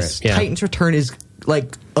Please. accurate. Yeah. Titan's Return is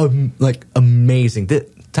like amazing.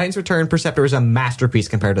 Titan's Return Perceptor is a masterpiece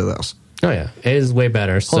compared to those. Oh yeah, it is way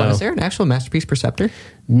better. Hold on, is there an actual masterpiece Perceptor?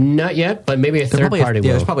 Not yet, but maybe a third party will.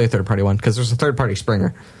 Yeah, there's probably a third party one because there's a third party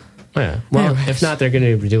Springer. Oh, yeah. Well, Anyways. if not, they're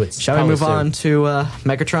going to do it. Shall we move on to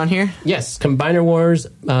Megatron here? Yes, Combiner Wars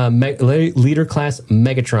Leader Class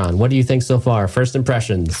Megatron. What do you think so far? First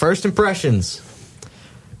impressions. First impressions.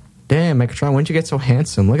 Damn, Megatron, when'd you get so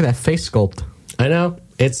handsome? Look at that face sculpt. I know.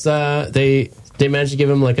 It's they managed to give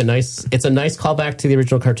him like a nice callback to the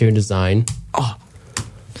original cartoon design. Oh.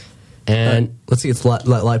 And let's see its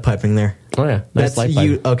light piping there. Oh yeah, nice light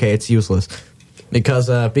pipe. Okay, it's useless. Because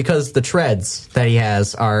the treads that he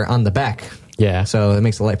has are on the back. Yeah. So it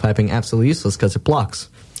makes the light piping absolutely useless because it blocks.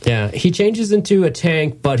 Yeah, he changes into a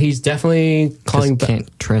tank, but he's definitely calling Just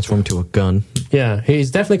can't transform to a gun. Yeah, he's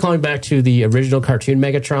definitely calling back to the original cartoon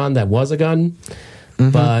Megatron that was a gun,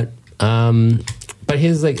 but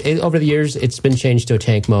his over the years it's been changed to a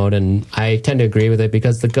tank mode, and I tend to agree with it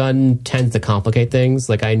because the gun tends to complicate things.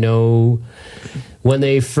 Like I know when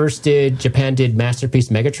Japan did Masterpiece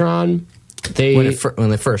Megatron, When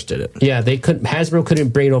they first did it. yeah, Hasbro couldn't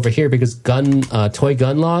bring it over here because toy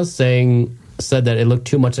gun laws said that it looked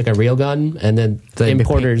too much like a real gun, and then the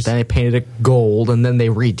importers... Then they painted it gold, and then they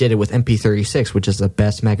redid it with MP36, which is the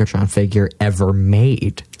best Megatron figure ever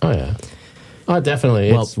made. Oh, yeah. Oh, definitely.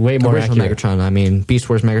 It's way more original accurate. Megatron, I mean, Beast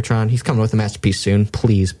Wars Megatron, he's coming with a Masterpiece soon.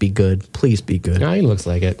 Please be good. Please be good. No, he looks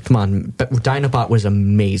like it. Come on. Dinobot was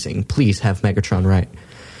amazing. Please have Megatron right.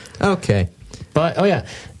 Okay. But, oh, yeah.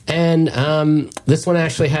 And this one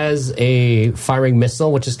actually has a firing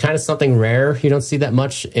missile, which is kind of something rare. You don't see that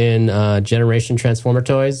much in Generation Transformer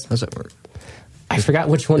toys. How's that work? I forgot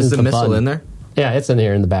which one is the missile button. in there? Yeah, it's in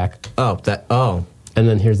here in the back. Oh. And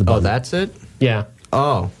then here's the button. Oh, that's it? Yeah.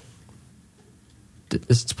 Oh.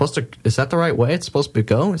 Is that the right way it's supposed to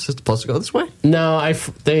go? Is it supposed to go this way? No,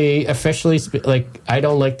 they officially I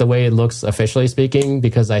don't like the way it looks officially speaking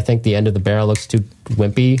because I think the end of the barrel looks too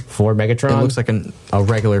wimpy for Megatron. It looks like a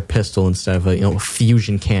regular pistol instead of a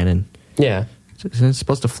fusion cannon. Yeah. It's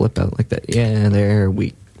supposed to flip out like that. Yeah, there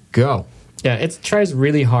we go. Yeah, it tries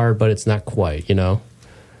really hard, but it's not quite,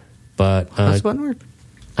 But How's the button work?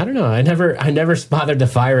 I don't know. I never bothered to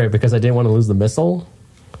fire it because I didn't want to lose the missile,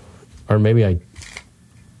 or maybe I.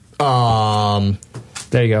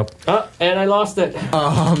 There you go. Oh, and I lost it.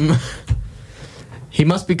 He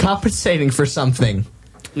must be compensating for something.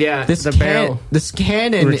 Yeah, This barrel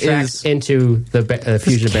cannon retracts is into the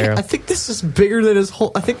fusion barrel. I think this is bigger than his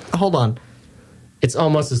whole. Hold on. It's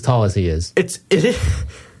almost as tall as he is. It is.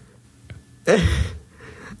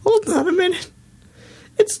 Hold on a minute.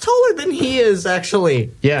 It's taller than he is,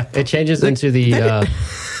 actually. Yeah, it changes into the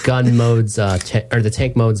gun modes or the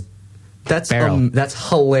tank modes. Barrel. That's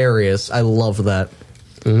hilarious. I love that.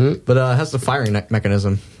 Mm-hmm. But it has the firing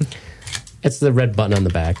mechanism. It's the red button on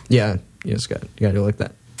the back. Yeah, you gotta do it like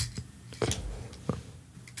that.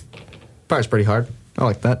 Fires pretty hard. I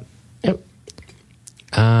like that. Yep.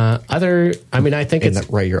 I think In it's. that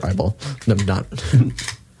right your eyeball. No, I'm not.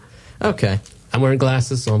 Okay. I'm wearing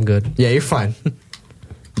glasses, so I'm good. Yeah, you're fine. I'm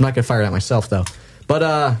not gonna fire it at myself though.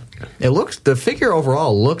 But the figure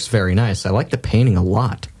overall looks very nice. I like the painting a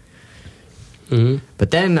lot. Mm-hmm.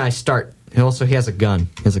 But then he has a gun.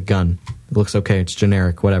 He has a gun. It looks okay. It's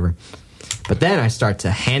generic, whatever. But then I start to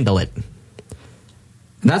handle it.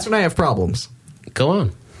 And that's when I have problems. Go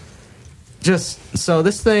on. So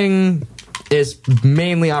this thing is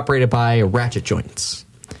mainly operated by ratchet joints.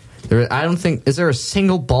 Is there a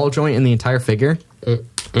single ball joint in the entire figure?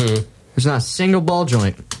 There's not a single ball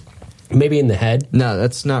joint. Maybe in the head. No,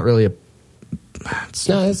 that's not really a...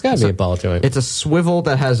 No, it's got to be a ball joint. It's a swivel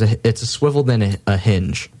that has it's a swivel then a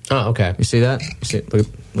hinge. Oh, okay. You see that? You see it? Look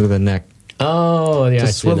at the neck. Oh, yeah. It's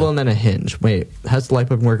a swivel and then a hinge. Wait, how's the light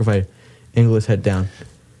button work if I angle his head down?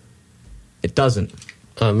 It doesn't.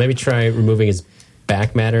 Maybe try removing his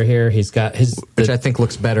back matter here. He's got which I think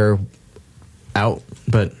looks better out,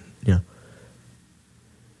 but yeah.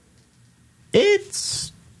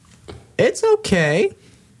 It's okay.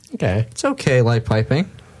 Okay. It's okay, light piping.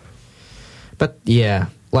 But yeah,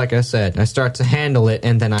 like I said, I start to handle it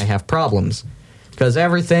and then I have problems. Because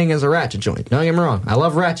everything is a ratchet joint. Don't get me wrong. I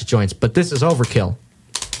love ratchet joints, but this is overkill.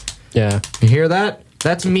 Yeah. You hear that?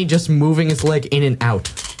 That's me just moving his leg in and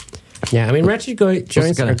out. Yeah, I mean, ratchet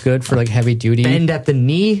joints are good for, heavy duty. Bend at the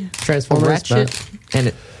knee, Transformers, ratchet, and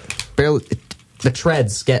it barely... the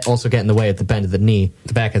treads also get in the way at the bend of the knee.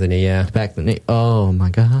 The back of the knee, yeah. The back of the knee. Oh,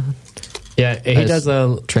 my God. Yeah, he does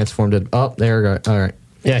a... Transformed it. Oh, there we go. All right.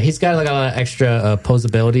 Yeah, he's got a lot of extra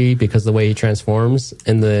posability because of the way he transforms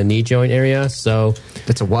in the knee joint area. So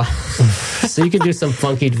it's a while. So you can do some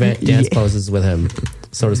funky dance poses with him,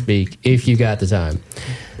 so to speak, if you got the time.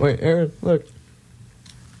 Wait, Aaron, look.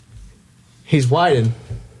 He's widened.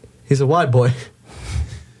 He's a wide boy.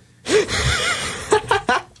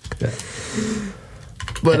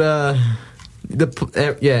 But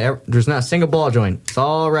there's not a single ball joint. It's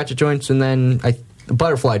all ratchet joints, and then a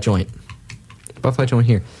butterfly joint. Butterfly joint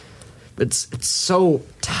here. But it's so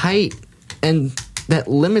tight, and that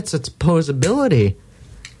limits its posability.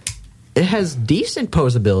 It has decent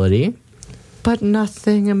posability, but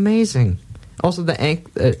nothing amazing. Also, the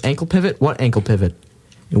ankle pivot. What ankle pivot?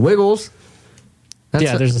 It wiggles.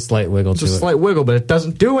 There's a slight wiggle to it. It's a slight wiggle, but it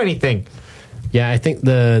doesn't do anything. Yeah, I think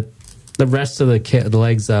the rest of the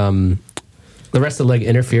legs, the rest of the leg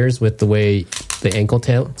interferes with the way the ankle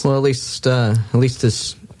tail. Well, at least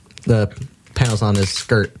the panels on his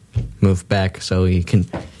skirt move back, so he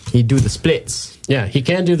do the splits. Yeah, he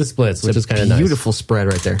can do the splits, which is kind of nice. Beautiful spread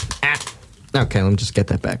right there. Okay, let me just get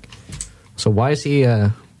that back. So why is he?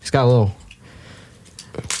 He's got a little.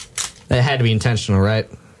 That had to be intentional, right?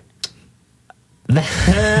 No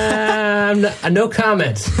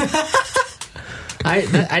comment.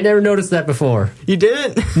 I never noticed that before. You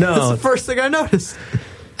didn't? No. That's the first thing I noticed.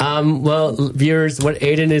 Well, viewers, what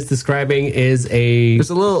Aiden is describing is There's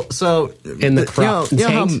a little in the crop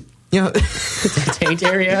taint. the taint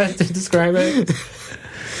area to describe it.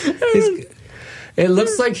 It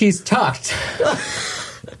looks like he's tucked.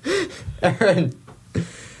 Aaron.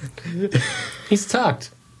 He's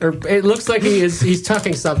tucked. Or it looks like he's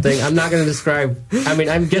tucking something. I'm not going to describe. I mean,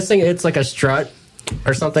 I'm guessing it's like a strut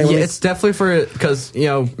or something. Yeah, it's definitely because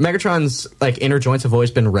Megatron's like inner joints have always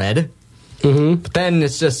been red, but then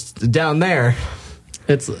it's just down there.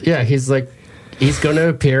 He's going to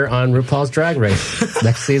appear on RuPaul's Drag Race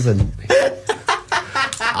next season.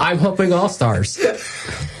 I'm hoping All Stars.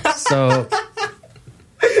 So.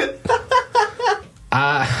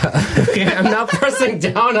 Okay, I'm not pressing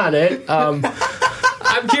down on it.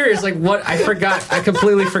 I'm curious, like what I forgot. I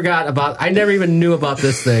completely forgot about. I never even knew about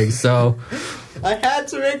this thing. So I had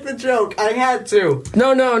to make the joke. I had to.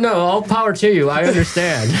 No. All power to you. I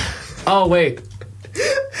understand. Oh wait.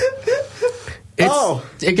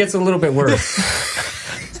 It gets a little bit worse.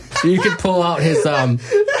 You can pull out his Aaron,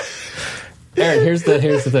 here's the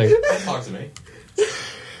thing. Talk to me.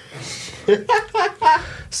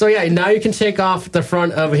 So yeah, now you can take off the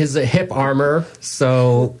front of his hip armor,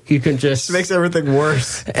 so you can just It makes everything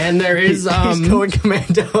worse. And there is He's going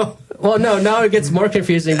commando. Well, no, now it gets more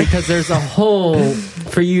confusing because there's a hole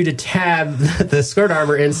for you to tab the skirt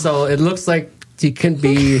armor in, so it looks like you can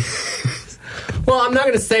be. Well, I'm not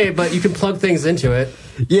going to say it, but you can plug things into it.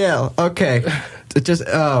 Yeah. Okay. It just.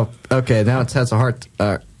 Oh. Okay. Now it has a heart.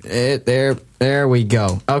 There we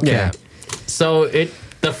go. Okay. Yeah. So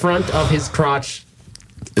the front of his crotch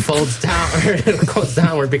folds down, it goes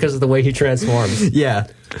downward because of the way he transforms. Yeah.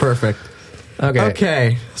 Perfect.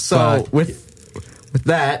 Okay. So with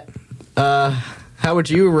that, how would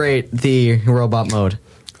you rate the robot mode?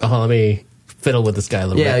 Oh, let me fiddle with this guy a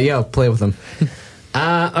little bit. Yeah. Play with him.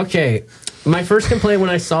 Okay. My first complaint when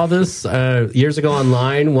I saw this years ago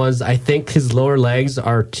online was I think his lower legs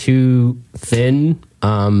are too thin.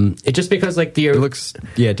 It just because like it looks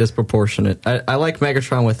disproportionate. I like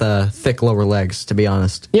Megatron with thick lower legs, to be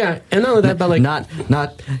honest. Yeah, and not only that, but like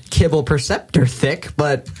not Kibble Perceptor thick,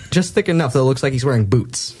 but just thick enough that it looks like he's wearing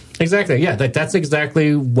boots. Exactly. Yeah, that's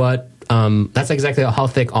exactly what. That's exactly how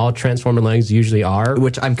thick all Transformer legs usually are,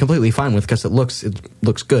 which I'm completely fine with because it looks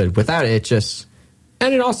good. Without it, it just.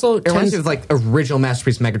 And it also reminds me of like original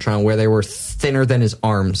Masterpiece Megatron, where they were thinner than his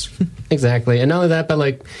arms. Exactly, and not only that, but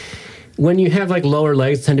like when you have like lower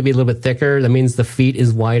legs tend to be a little bit thicker, that means the feet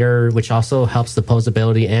is wider, which also helps the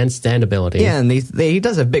posability and standability. Yeah, and he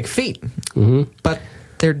does have big feet, but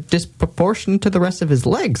they're disproportionate to the rest of his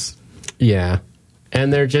legs. Yeah,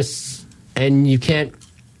 and and you can't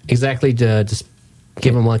exactly just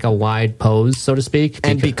give him like a wide pose, so to speak.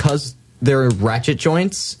 And because they're ratchet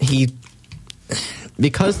joints,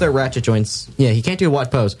 Because they're ratchet joints, he can't do a wide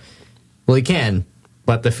pose. Well, he can,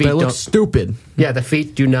 but the feet don't. Look stupid. Yeah, the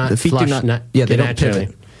feet do not. They don't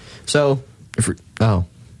pivot. So,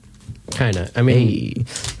 kind of. I mean,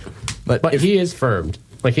 but he is firmed.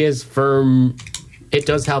 Like he is firm. It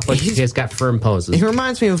does help. Like he has got firm poses. He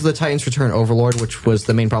reminds me of the Titans Return Overlord, which was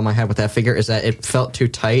the main problem I had with that figure. Is that it felt too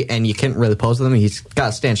tight, and you couldn't really pose with him. He's got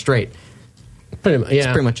to stand straight. That's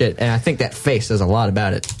pretty much it. And I think that face says a lot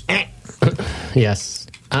about it. Yes.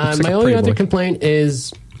 My only other complaint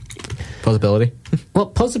is posability.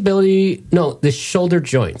 Well, posability. No, the shoulder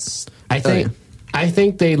joints. I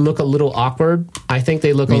think they look a little awkward. I think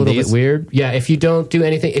they look a little bit weird. Yeah. If you don't do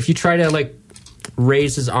anything, if you try to like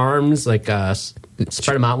raise his arms, like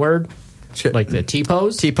spread them outward, like the T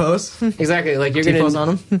pose. T pose. Exactly. Like you're T-pose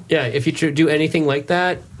on him. Yeah. If you do anything like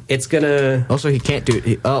that, it's gonna. Also, he can't do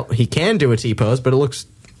it. He can do a T pose, but it looks.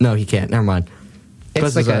 No, he can't. Never mind.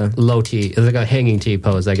 It's like a low T. It's like a hanging T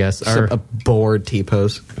pose, I guess. Or a bored T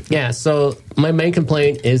pose. Yeah, so my main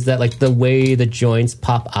complaint is that like the way the joints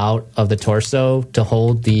pop out of the torso to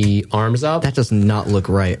hold the arms up. That does not look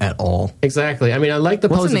right at all. Exactly. I mean, I like the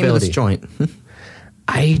posability. What's the name of this joint?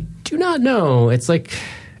 I do not know. It's like,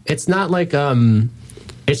 it's not like,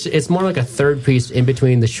 it's more like a third piece in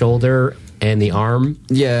between the shoulder and the arm.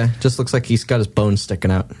 Yeah, just looks like he's got his bones sticking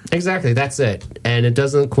out. Exactly, that's it. And it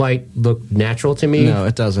doesn't quite look natural to me. No,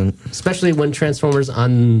 it doesn't. Especially when Transformers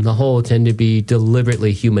on the whole tend to be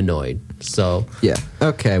deliberately humanoid. So Yeah.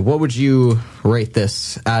 Okay. What would you rate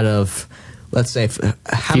this out of? Let's say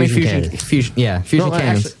how many Fusion fusion? cannon. Fusion No,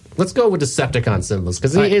 cannons. actually, let's go with Decepticon symbols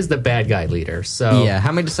because he Alright. is the bad guy leader. So Yeah.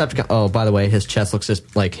 How many Decepticon? Oh, by the way, his chest looks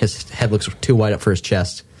just like his head looks too wide up for his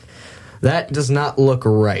chest. That does not look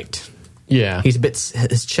right. yeah, He's a bit.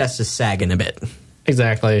 His chest is sagging a bit.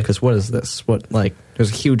 exactly. Because what is this? What like?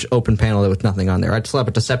 There's a huge open panel with nothing on there. I'd slap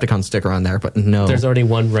a Decepticon sticker on there, but no. There's already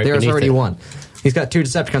one right There's beneath already it. one. He's got 2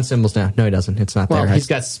 Decepticon symbols now. No, he doesn't. It's not Well, there. he's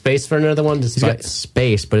got space for another one. He's got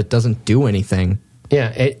space, but it doesn't do anything.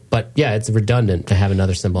 But it's redundant to have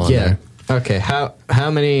another symbol on there. Okay. How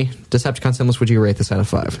many Decepticon symbols would you rate this out of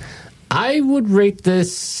 5? I would rate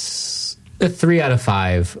this a 3 out of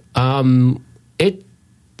 5.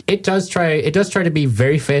 It does try to be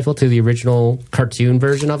very faithful to the original cartoon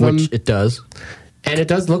version of him, Which it does. and it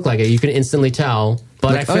does look like it. You can instantly tell.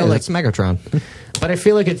 But I feel that's Megatron. But I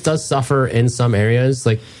feel like it does suffer in some areas.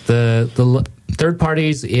 Like the third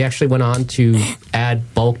parties, he actually went on to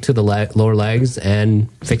add bulk to the lower legs and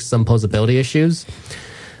fix some posability issues.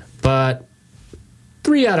 But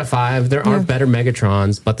 3 out of 5, there are better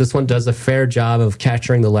Megatrons, but this one does a fair job of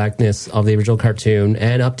capturing the likeness of the original cartoon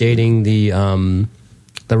and updating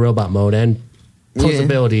the robot mode and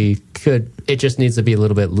posability. It just needs to be a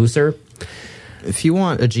little bit looser. If you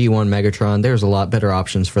want a G1 Megatron, there's a lot better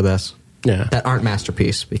options for this. Yeah. That aren't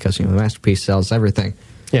Masterpiece, because the Masterpiece sells everything.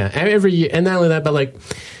 Yeah, every year, and not only that, but like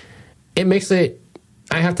it makes it.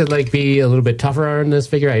 I have to like be a little bit tougher on this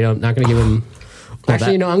figure. I'm not going to give him.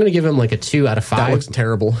 Actually, I'm going to give him like a 2 out of 5. That looks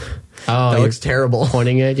terrible. Oh, that looks terrible.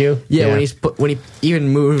 Pointing at you. Yeah, when he even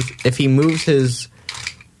moves, if he moves his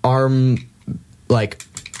arm like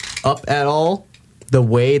up at all, the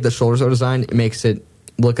way the shoulders are designed, it makes it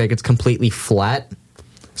look like it's completely flat.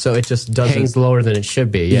 So it just doesn't hangs lower than it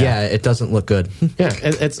should be. Yeah, it doesn't look good. Yeah,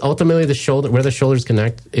 it's ultimately the shoulder where the shoulders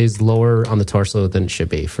connect is lower on the torso than it should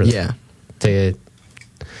be for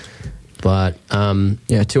But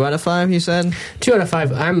 2 out of 5, you said? 2 out of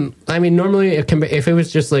 5. I mean, normally if it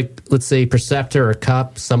was just like, let's say Perceptor or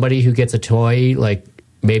Cup, somebody who gets a toy like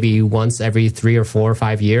maybe once every 3 or 4 or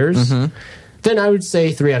 5 years, then I would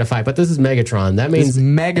say 3 out of 5. But this is Megatron. That means It's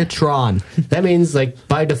Megatron. that means like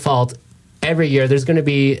by default, every year there's going to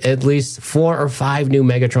be at least 4 or 5 new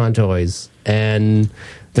Megatron toys, and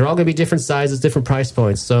they're all going to be different sizes, different price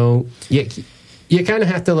points. So you kind of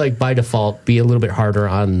have to like by default be a little bit harder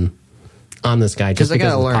on this guy Because just I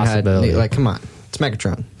because gotta of the learn how possibility. to, like, come on. It's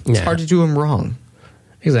Megatron. It's Yeah. hard to do him wrong.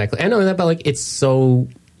 Exactly. I know that, but like it's so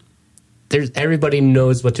everybody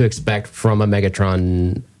knows what to expect from a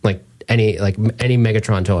Megatron, like any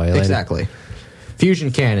Megatron toy. Like, Exactly.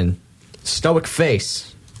 Fusion cannon. Stoic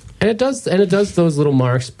face. And it does those little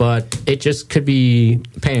marks, but it just could be.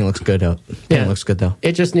 Painting looks good though. Painting looks good though.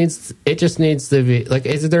 It just needs to be like.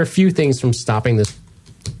 There are a few things from stopping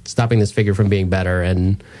this figure from being better,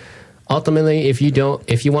 and ultimately, if you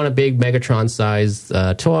want a big Megatron sized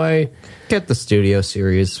toy, Get the Studio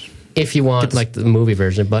Series. if you want like the movie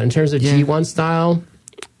version, but in terms of Yeah. G1 style,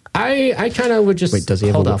 I kind of would just Wait, does he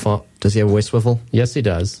have hold a off on. Does he have a waist swivel? Yes, he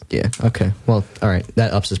does. Yeah. Okay. Well, all right.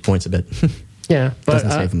 That ups his points a bit. Yeah, but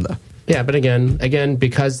Doesn't save him though. Yeah, but again,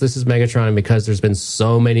 because this is Megatron, and because there's been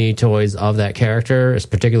so many toys of that character,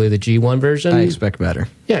 particularly the G1 version. I expect better.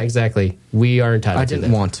 Yeah, exactly. We are entitled I to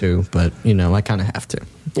didn't that. want to, but I kind of have to.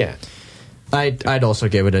 Yeah. I'd also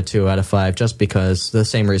give it a 2 out of 5, just because the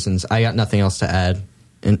same reasons. I got nothing else to add,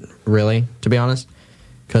 really, to be honest.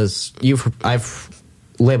 Because I've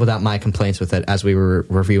labeled out my complaints with it as we were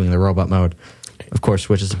reviewing the robot mode, of course,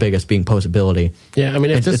 which is the biggest, being posability. Yeah, I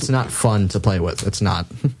mean, It's not fun to play with. It's not.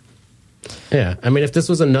 Yeah, I mean, if this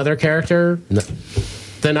was another character,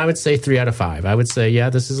 then I would say 3 out of 5. I would say, yeah,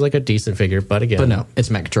 this is like a decent figure, but again, But no, it's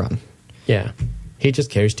Megatron. yeah, he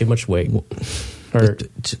just carries too much weight. Or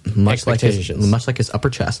Much like expectations. his upper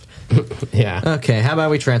chest. yeah, Okay, how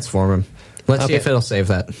about we transform him? Let's see Okay. if it'll save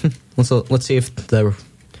that. Let's see if the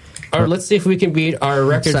or let's see if we can beat our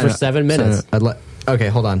record for 7 minutes. Okay,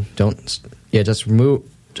 hold on. Don't. Yeah, just remove.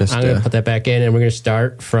 Just I'm going to put that back in, and we're going to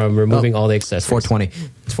start from removing all the accessories. 420.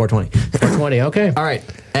 It's 420. 420. Okay. All right,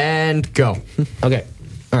 and go. Okay.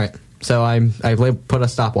 All right. So I put a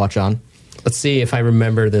stopwatch on. Let's see if I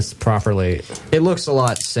remember this properly. It looks a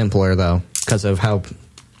lot simpler though, because of how,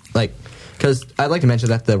 because I'd like to mention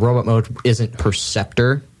that the robot mode isn't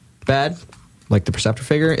Perceptor bad, like the Perceptor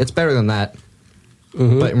figure. It's better than that.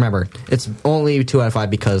 Mm-hmm. But remember, it's only 2 out of 5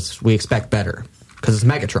 because we expect better, because it's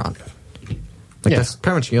Megatron. Yeah. That's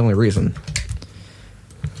pretty much the only reason.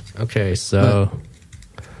 Okay, so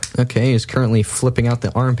Okay, he's currently flipping out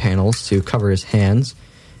the arm panels to cover his hands.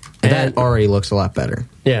 And And- that already looks a lot better.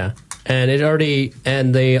 yeah,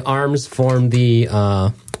 And the arms form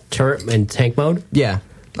the turret and tank mode. Yeah.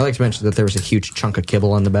 I like to mention that there was a huge chunk of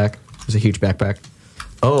kibble on the back. It was a huge backpack.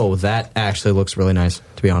 Oh, that actually looks really nice,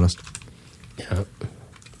 to be honest. Yeah.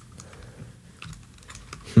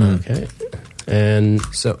 Okay. And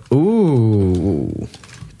So, ooh.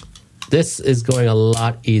 this is going a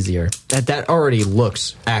lot easier. That already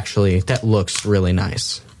looks, that looks really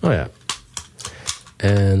nice. Oh, yeah.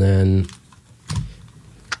 And then...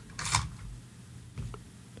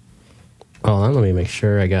 Hold on, let me make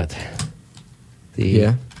sure I got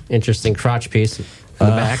the interesting crotch piece in the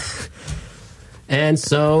back. And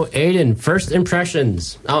so, Aiden, first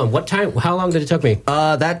impressions. Oh, what time? How long did it took me?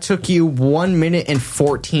 That took you 1 minute and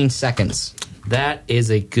 14 seconds. That is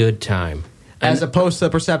a good time. As opposed to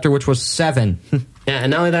the Perceptor, which was 7. Yeah,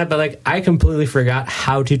 and not only that, but like I completely forgot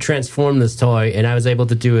how to transform this toy, and I was able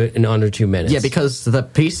to do it in under 2 minutes. Yeah, because the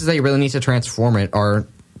pieces that you really need to transform it are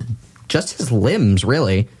just his limbs,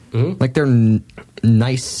 really. Mm-hmm. Like they're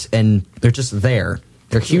nice and they're just there.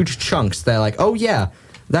 They're huge chunks that, like, oh yeah,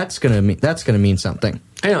 that's gonna mean something.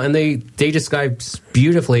 I know, and they describe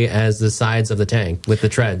beautifully as the sides of the tank with the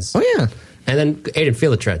treads. Oh yeah, and then Aiden,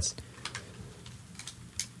 feel the treads.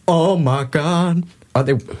 Oh my god,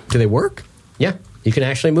 do they work? Yeah, you can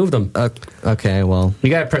actually move them. Okay, well, you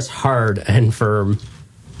gotta press hard and firm.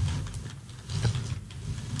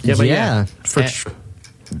 Yeah,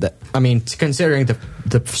 but I mean, considering the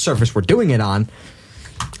surface we're doing it on.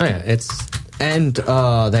 Oh yeah,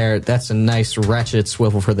 that's a nice ratchet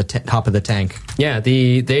swivel for the top of the tank. Yeah,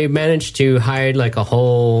 they managed to hide like a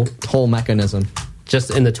whole mechanism just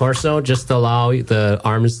in the torso, just to allow the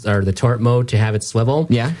arms or the turret mode to have it swivel.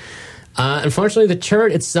 Yeah. Unfortunately, the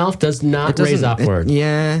turret itself does not raise upward.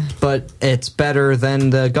 But it's better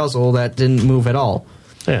than the guzzle that didn't move at all.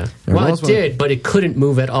 Yeah. Well, it did, but it couldn't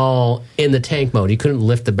move at all in the tank mode. You couldn't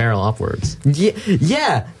lift the barrel upwards.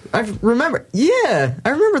 Yeah. I remember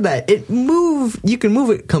that. It moved. You can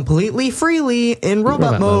move it completely freely in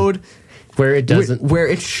robot mode. Where it doesn't. Where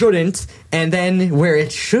it shouldn't. And then where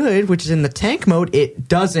it should, which is in the tank mode, it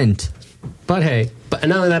doesn't. But hey,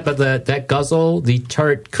 not only that, but that guzzle, the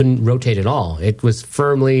turret couldn't rotate at all. It was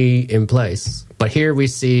firmly in place. But here we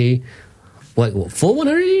see, full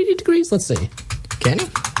 180 degrees? Let's see. Can he?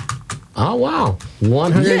 Oh, wow.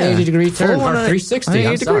 180 degree turn. Or 360.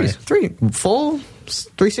 I'm sorry. Full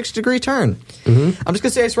 360 degree turn. Mm-hmm. I'm just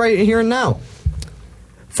going to say it's right here and now.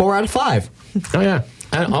 4 out of 5. Oh, yeah.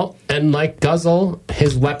 And like Guzzle,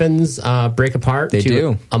 his weapons break apart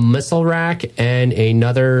to a missile rack and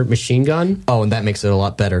another machine gun. Oh, and that makes it a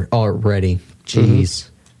lot better already. Jeez. Mm-hmm.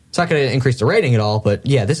 It's not going to increase the rating at all, but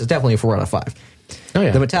yeah, this is definitely a 4 out of 5. Oh,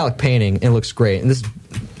 yeah. The metallic painting, it looks great. And this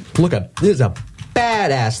is a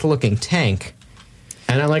badass looking tank.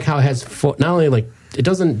 And I like how it has not only like it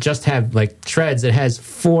doesn't just have like treads, it has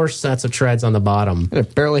 4 sets of treads on the bottom. And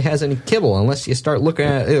it barely has any kibble unless you start looking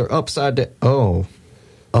at it upside down.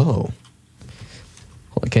 Oh.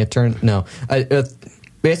 I can't turn. No.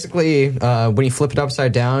 Basically, when you flip it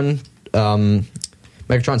upside down,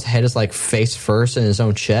 Megatron's head is like face first in his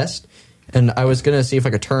own chest. And I was going to see if I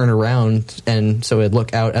could turn around and so it'd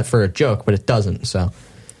look out for a joke, but it doesn't, so.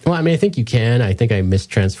 Well, I mean, I think you can. I think I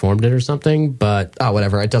mistransformed it or something, but... Oh,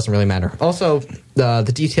 whatever. It doesn't really matter. Also, the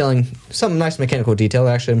detailing, some nice mechanical detail.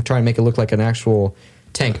 Actually, I'm trying to make it look like an actual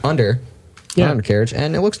tank undercarriage,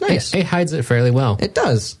 and it looks nice. It hides it fairly well. It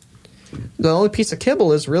does. The only piece of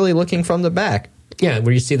kibble is really looking from the back. Yeah,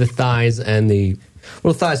 where you see the thighs and the...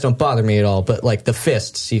 Well, the thighs don't bother me at all, but like the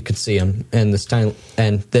fists, you could see them, and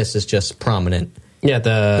this is just prominent.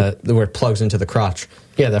 Yeah, where it plugs into the crotch.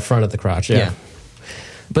 Yeah, the front of the crotch, yeah.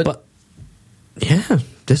 But yeah,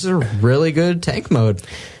 this is a really good tank mode.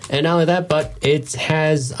 And not only that, but it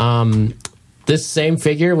has this same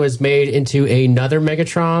figure was made into another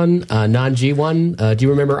Megatron, non-G one. Do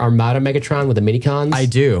you remember Armada Megatron with the Minicons? I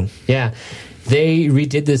do. Yeah, they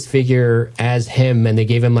redid this figure as him, and they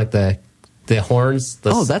gave him like the horns,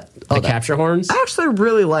 the capture horns. I actually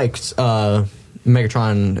really liked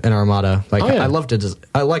Megatron and Armada.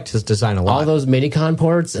 I liked his design a lot. All those Minicon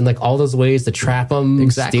ports and like all those ways to trap them,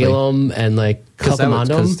 steal them, and like cuff them on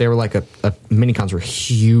them. Because they were like Minicons were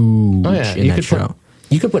huge in that show.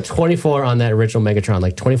 You could put 24 on that original Megatron,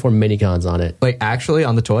 like 24 Minicons on it. Like actually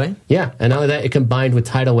on the toy? Yeah, and not only that, it combined with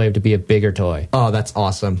Tidal Wave to be a bigger toy. Oh, that's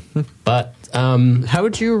awesome. But how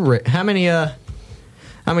would you rate? How many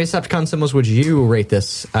Decepticon symbols would you rate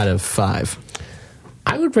this out of 5?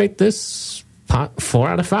 I would rate this 4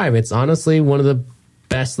 out of 5. It's honestly one of the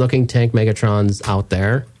best looking tank Megatrons out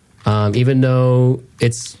there. Even though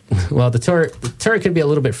the turret could be a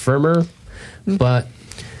little bit firmer, but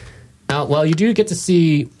you do get to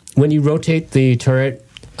see when you rotate the turret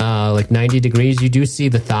like 90 degrees, you do see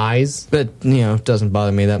the thighs. But, it doesn't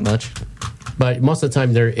bother me that much. But most of the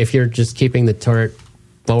time, if you're just keeping the turret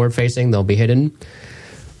forward facing, they'll be hidden.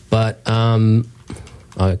 But go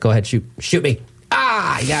ahead, shoot me!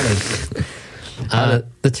 Ah, I got it.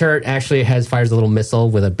 The turret actually fires a little missile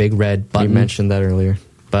with a big red button. You mentioned that earlier.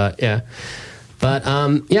 But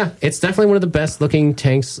it's definitely one of the best looking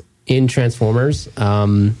tanks in Transformers.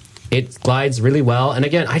 It glides really well, and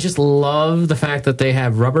again, I just love the fact that they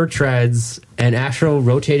have rubber treads and actual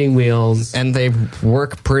rotating wheels, and they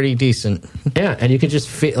work pretty decent. Yeah, and you can just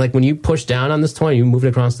feel, like when you push down on this toy, you move it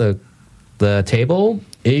across the table,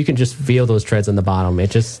 you can just feel those treads on the bottom. It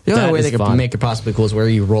just the only way they could make it possibly cool is where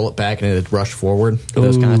you roll it back and it rush forward.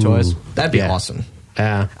 Those kind of toys, that'd be awesome.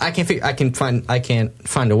 Yeah, I can't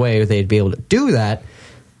find a way they'd be able to do that,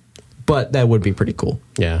 but that would be pretty cool.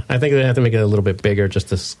 Yeah, I think they have to make it a little bit bigger just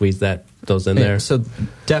to squeeze those in there. So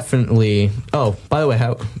definitely. Oh, by the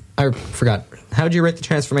way, I forgot. How'd you rate the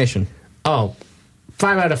transformation? Oh,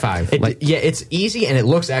 5 out of 5. It's easy and it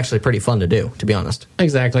looks actually pretty fun to do, to be honest.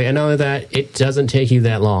 Exactly. And only that, it doesn't take you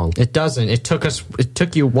that long. It doesn't. It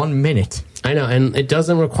took you 1 minute. I know, and it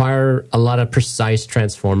doesn't require a lot of precise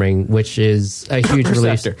transforming, which is a huge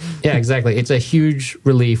relief. Yeah, exactly. It's a huge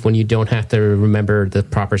relief when you don't have to remember the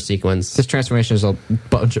proper sequence. This transformation is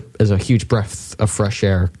a huge breath of fresh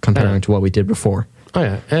air comparing to what we did before. Oh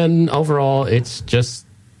yeah, and overall, it's just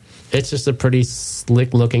a pretty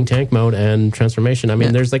slick looking tank mode and transformation. I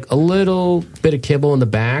mean, there's like a little bit of kibble in the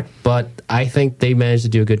back, but I think they managed to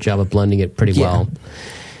do a good job of blending it pretty well.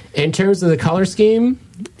 In terms of the color scheme,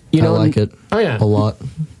 I like it. Oh yeah, a lot.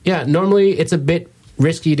 Yeah, normally it's a bit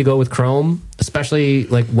risky to go with chrome, especially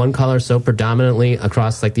like one color so predominantly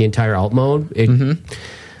across like the entire alt mode.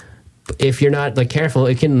 If you're not like careful,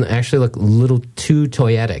 it can actually look a little too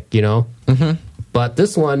toyetic, Mm-hmm. But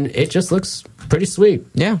this one, it just looks pretty sweet.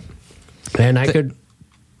 Yeah. And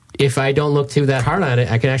if I don't look too that hard at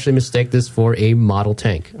it, I can actually mistake this for a model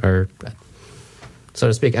tank, or so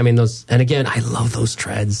to speak. I mean, and again, I love those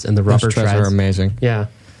treads and the rubber treads are amazing. Yeah,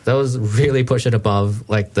 those really push it above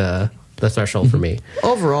like the threshold for me.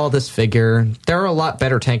 Overall, this figure, there are a lot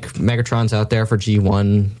better tank Megatrons out there for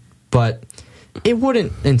G1, but it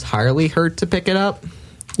wouldn't entirely hurt to pick it up.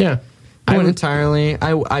 Yeah. I wouldn't entirely.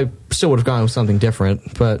 I still would have gone with something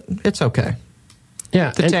different, but it's okay.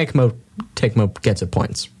 Yeah, the tank mode gets it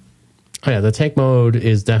points. Oh yeah, the tank mode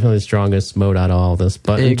is definitely the strongest mode out of all of this.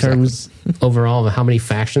 But in terms overall of how many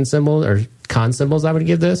faction symbols or con symbols I would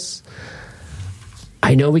give this,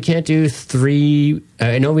 I know we can't do 3.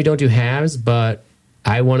 I know we don't do halves, but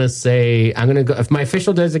I want to say I'm going to go. If my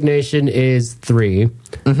official designation is 3,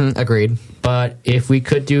 agreed. But if we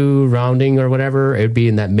could do rounding or whatever, it would be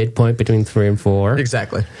in that midpoint between 3 and 4.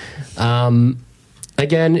 Exactly.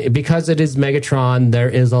 Again, because it is Megatron, there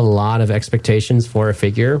is a lot of expectations for a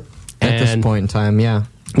figure at this point in time. Yeah,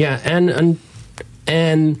 yeah, and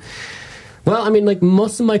well, I mean, like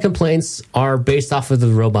most of my complaints are based off of the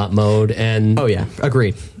robot mode, and oh yeah,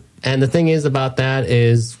 agreed. And the thing is about that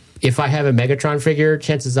is, if I have a Megatron figure,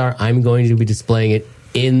 chances are I'm going to be displaying it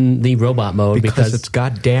in the robot mode because it's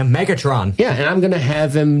goddamn Megatron. Yeah, and I'm going to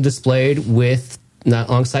have him displayed with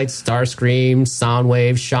alongside Starscream,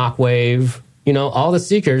 Soundwave, Shockwave. All the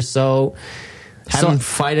Seekers. So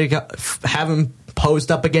have him posed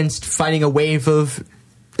up against fighting a wave of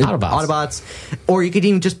Autobots, or you could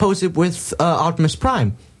even just pose it with Optimus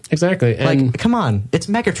Prime. Exactly. And come on, it's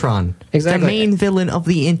Megatron. Exactly. The main villain of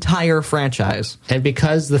the entire franchise. And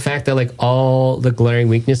because the fact that all the glaring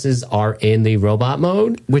weaknesses are in the robot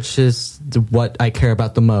mode, which is what I care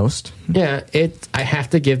about the most. Yeah, I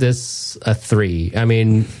have to give this a 3.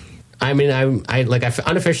 I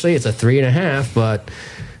unofficially it's a 3.5, but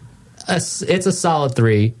it's a solid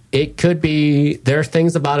 3. It could be. There are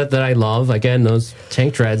things about it that I love. Again, those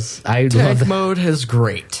tank treads. Tank mode is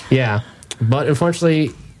great. Yeah, but unfortunately,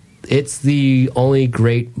 it's the only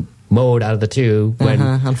great mode out of the two.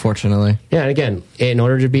 Unfortunately, yeah. And again, in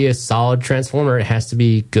order to be a solid Transformer, it has to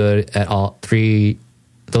be good at all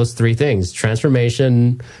those three things: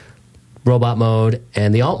 transformation, robot mode,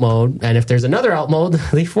 and the alt mode. And if there's another alt mode,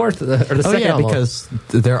 the fourth or the second alt mode. Because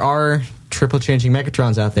there are triple changing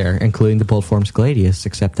Megatrons out there, including the Bold Forms Gladius,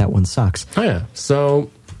 except that one sucks. Oh yeah. So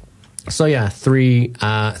yeah, 3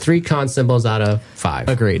 con symbols out of 5.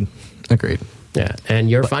 Agreed. Yeah. And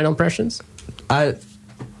your final impressions? I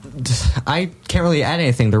can't really add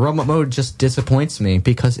anything. The robot mode just disappoints me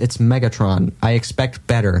because it's Megatron. I expect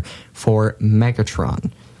better for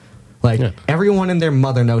Megatron. Everyone and their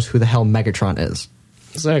mother knows who the hell Megatron is.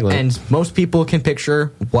 Exactly. And most people can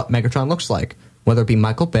picture what Megatron looks like, whether it be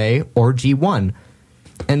Michael Bay or G1.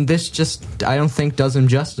 And this just, I don't think, does him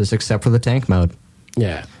justice except for the tank mode.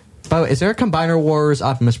 Yeah. By the way, is there a Combiner Wars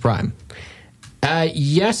Optimus Prime?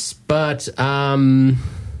 Yes, but I'm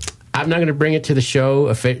not going to bring it to the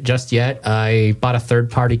show just yet. I bought a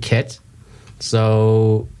third-party kit,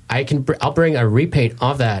 so I'll bring a repaint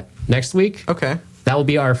of that next week. Okay. That will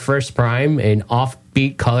be our first Prime, an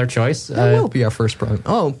offbeat color choice. That will be our first Prime.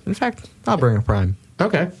 Oh, in fact, I'll bring a Prime.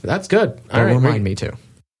 Okay, that's good. All right, remind me to.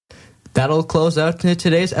 That'll close out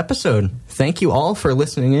today's episode. Thank you all for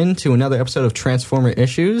listening in to another episode of Transformer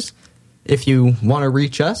Issues. If you want to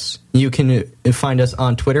reach us, you can find us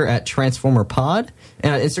on Twitter at TransformerPod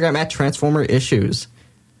and on Instagram at Transformer Issues.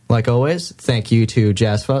 Like always, thank you to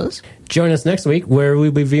Jazz Fuzz. Join us next week where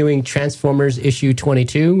we'll be viewing Transformers issue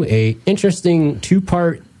 22, a interesting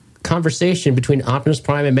two-part conversation between Optimus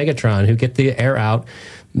Prime and Megatron, who get the air out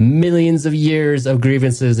millions of years of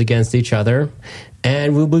grievances against each other.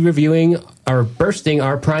 And we'll be reviewing or bursting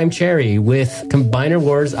our Prime Cherry with Combiner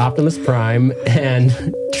Wars Optimus Prime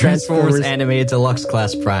and Transformers Animated Deluxe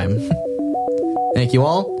Class Prime. Thank you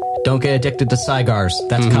all. Don't get addicted to Cygars.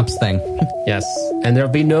 That's Cup's thing. Yes. And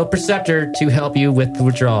there'll be no Perceptor to help you with the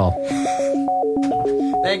withdrawal.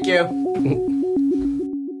 Thank you.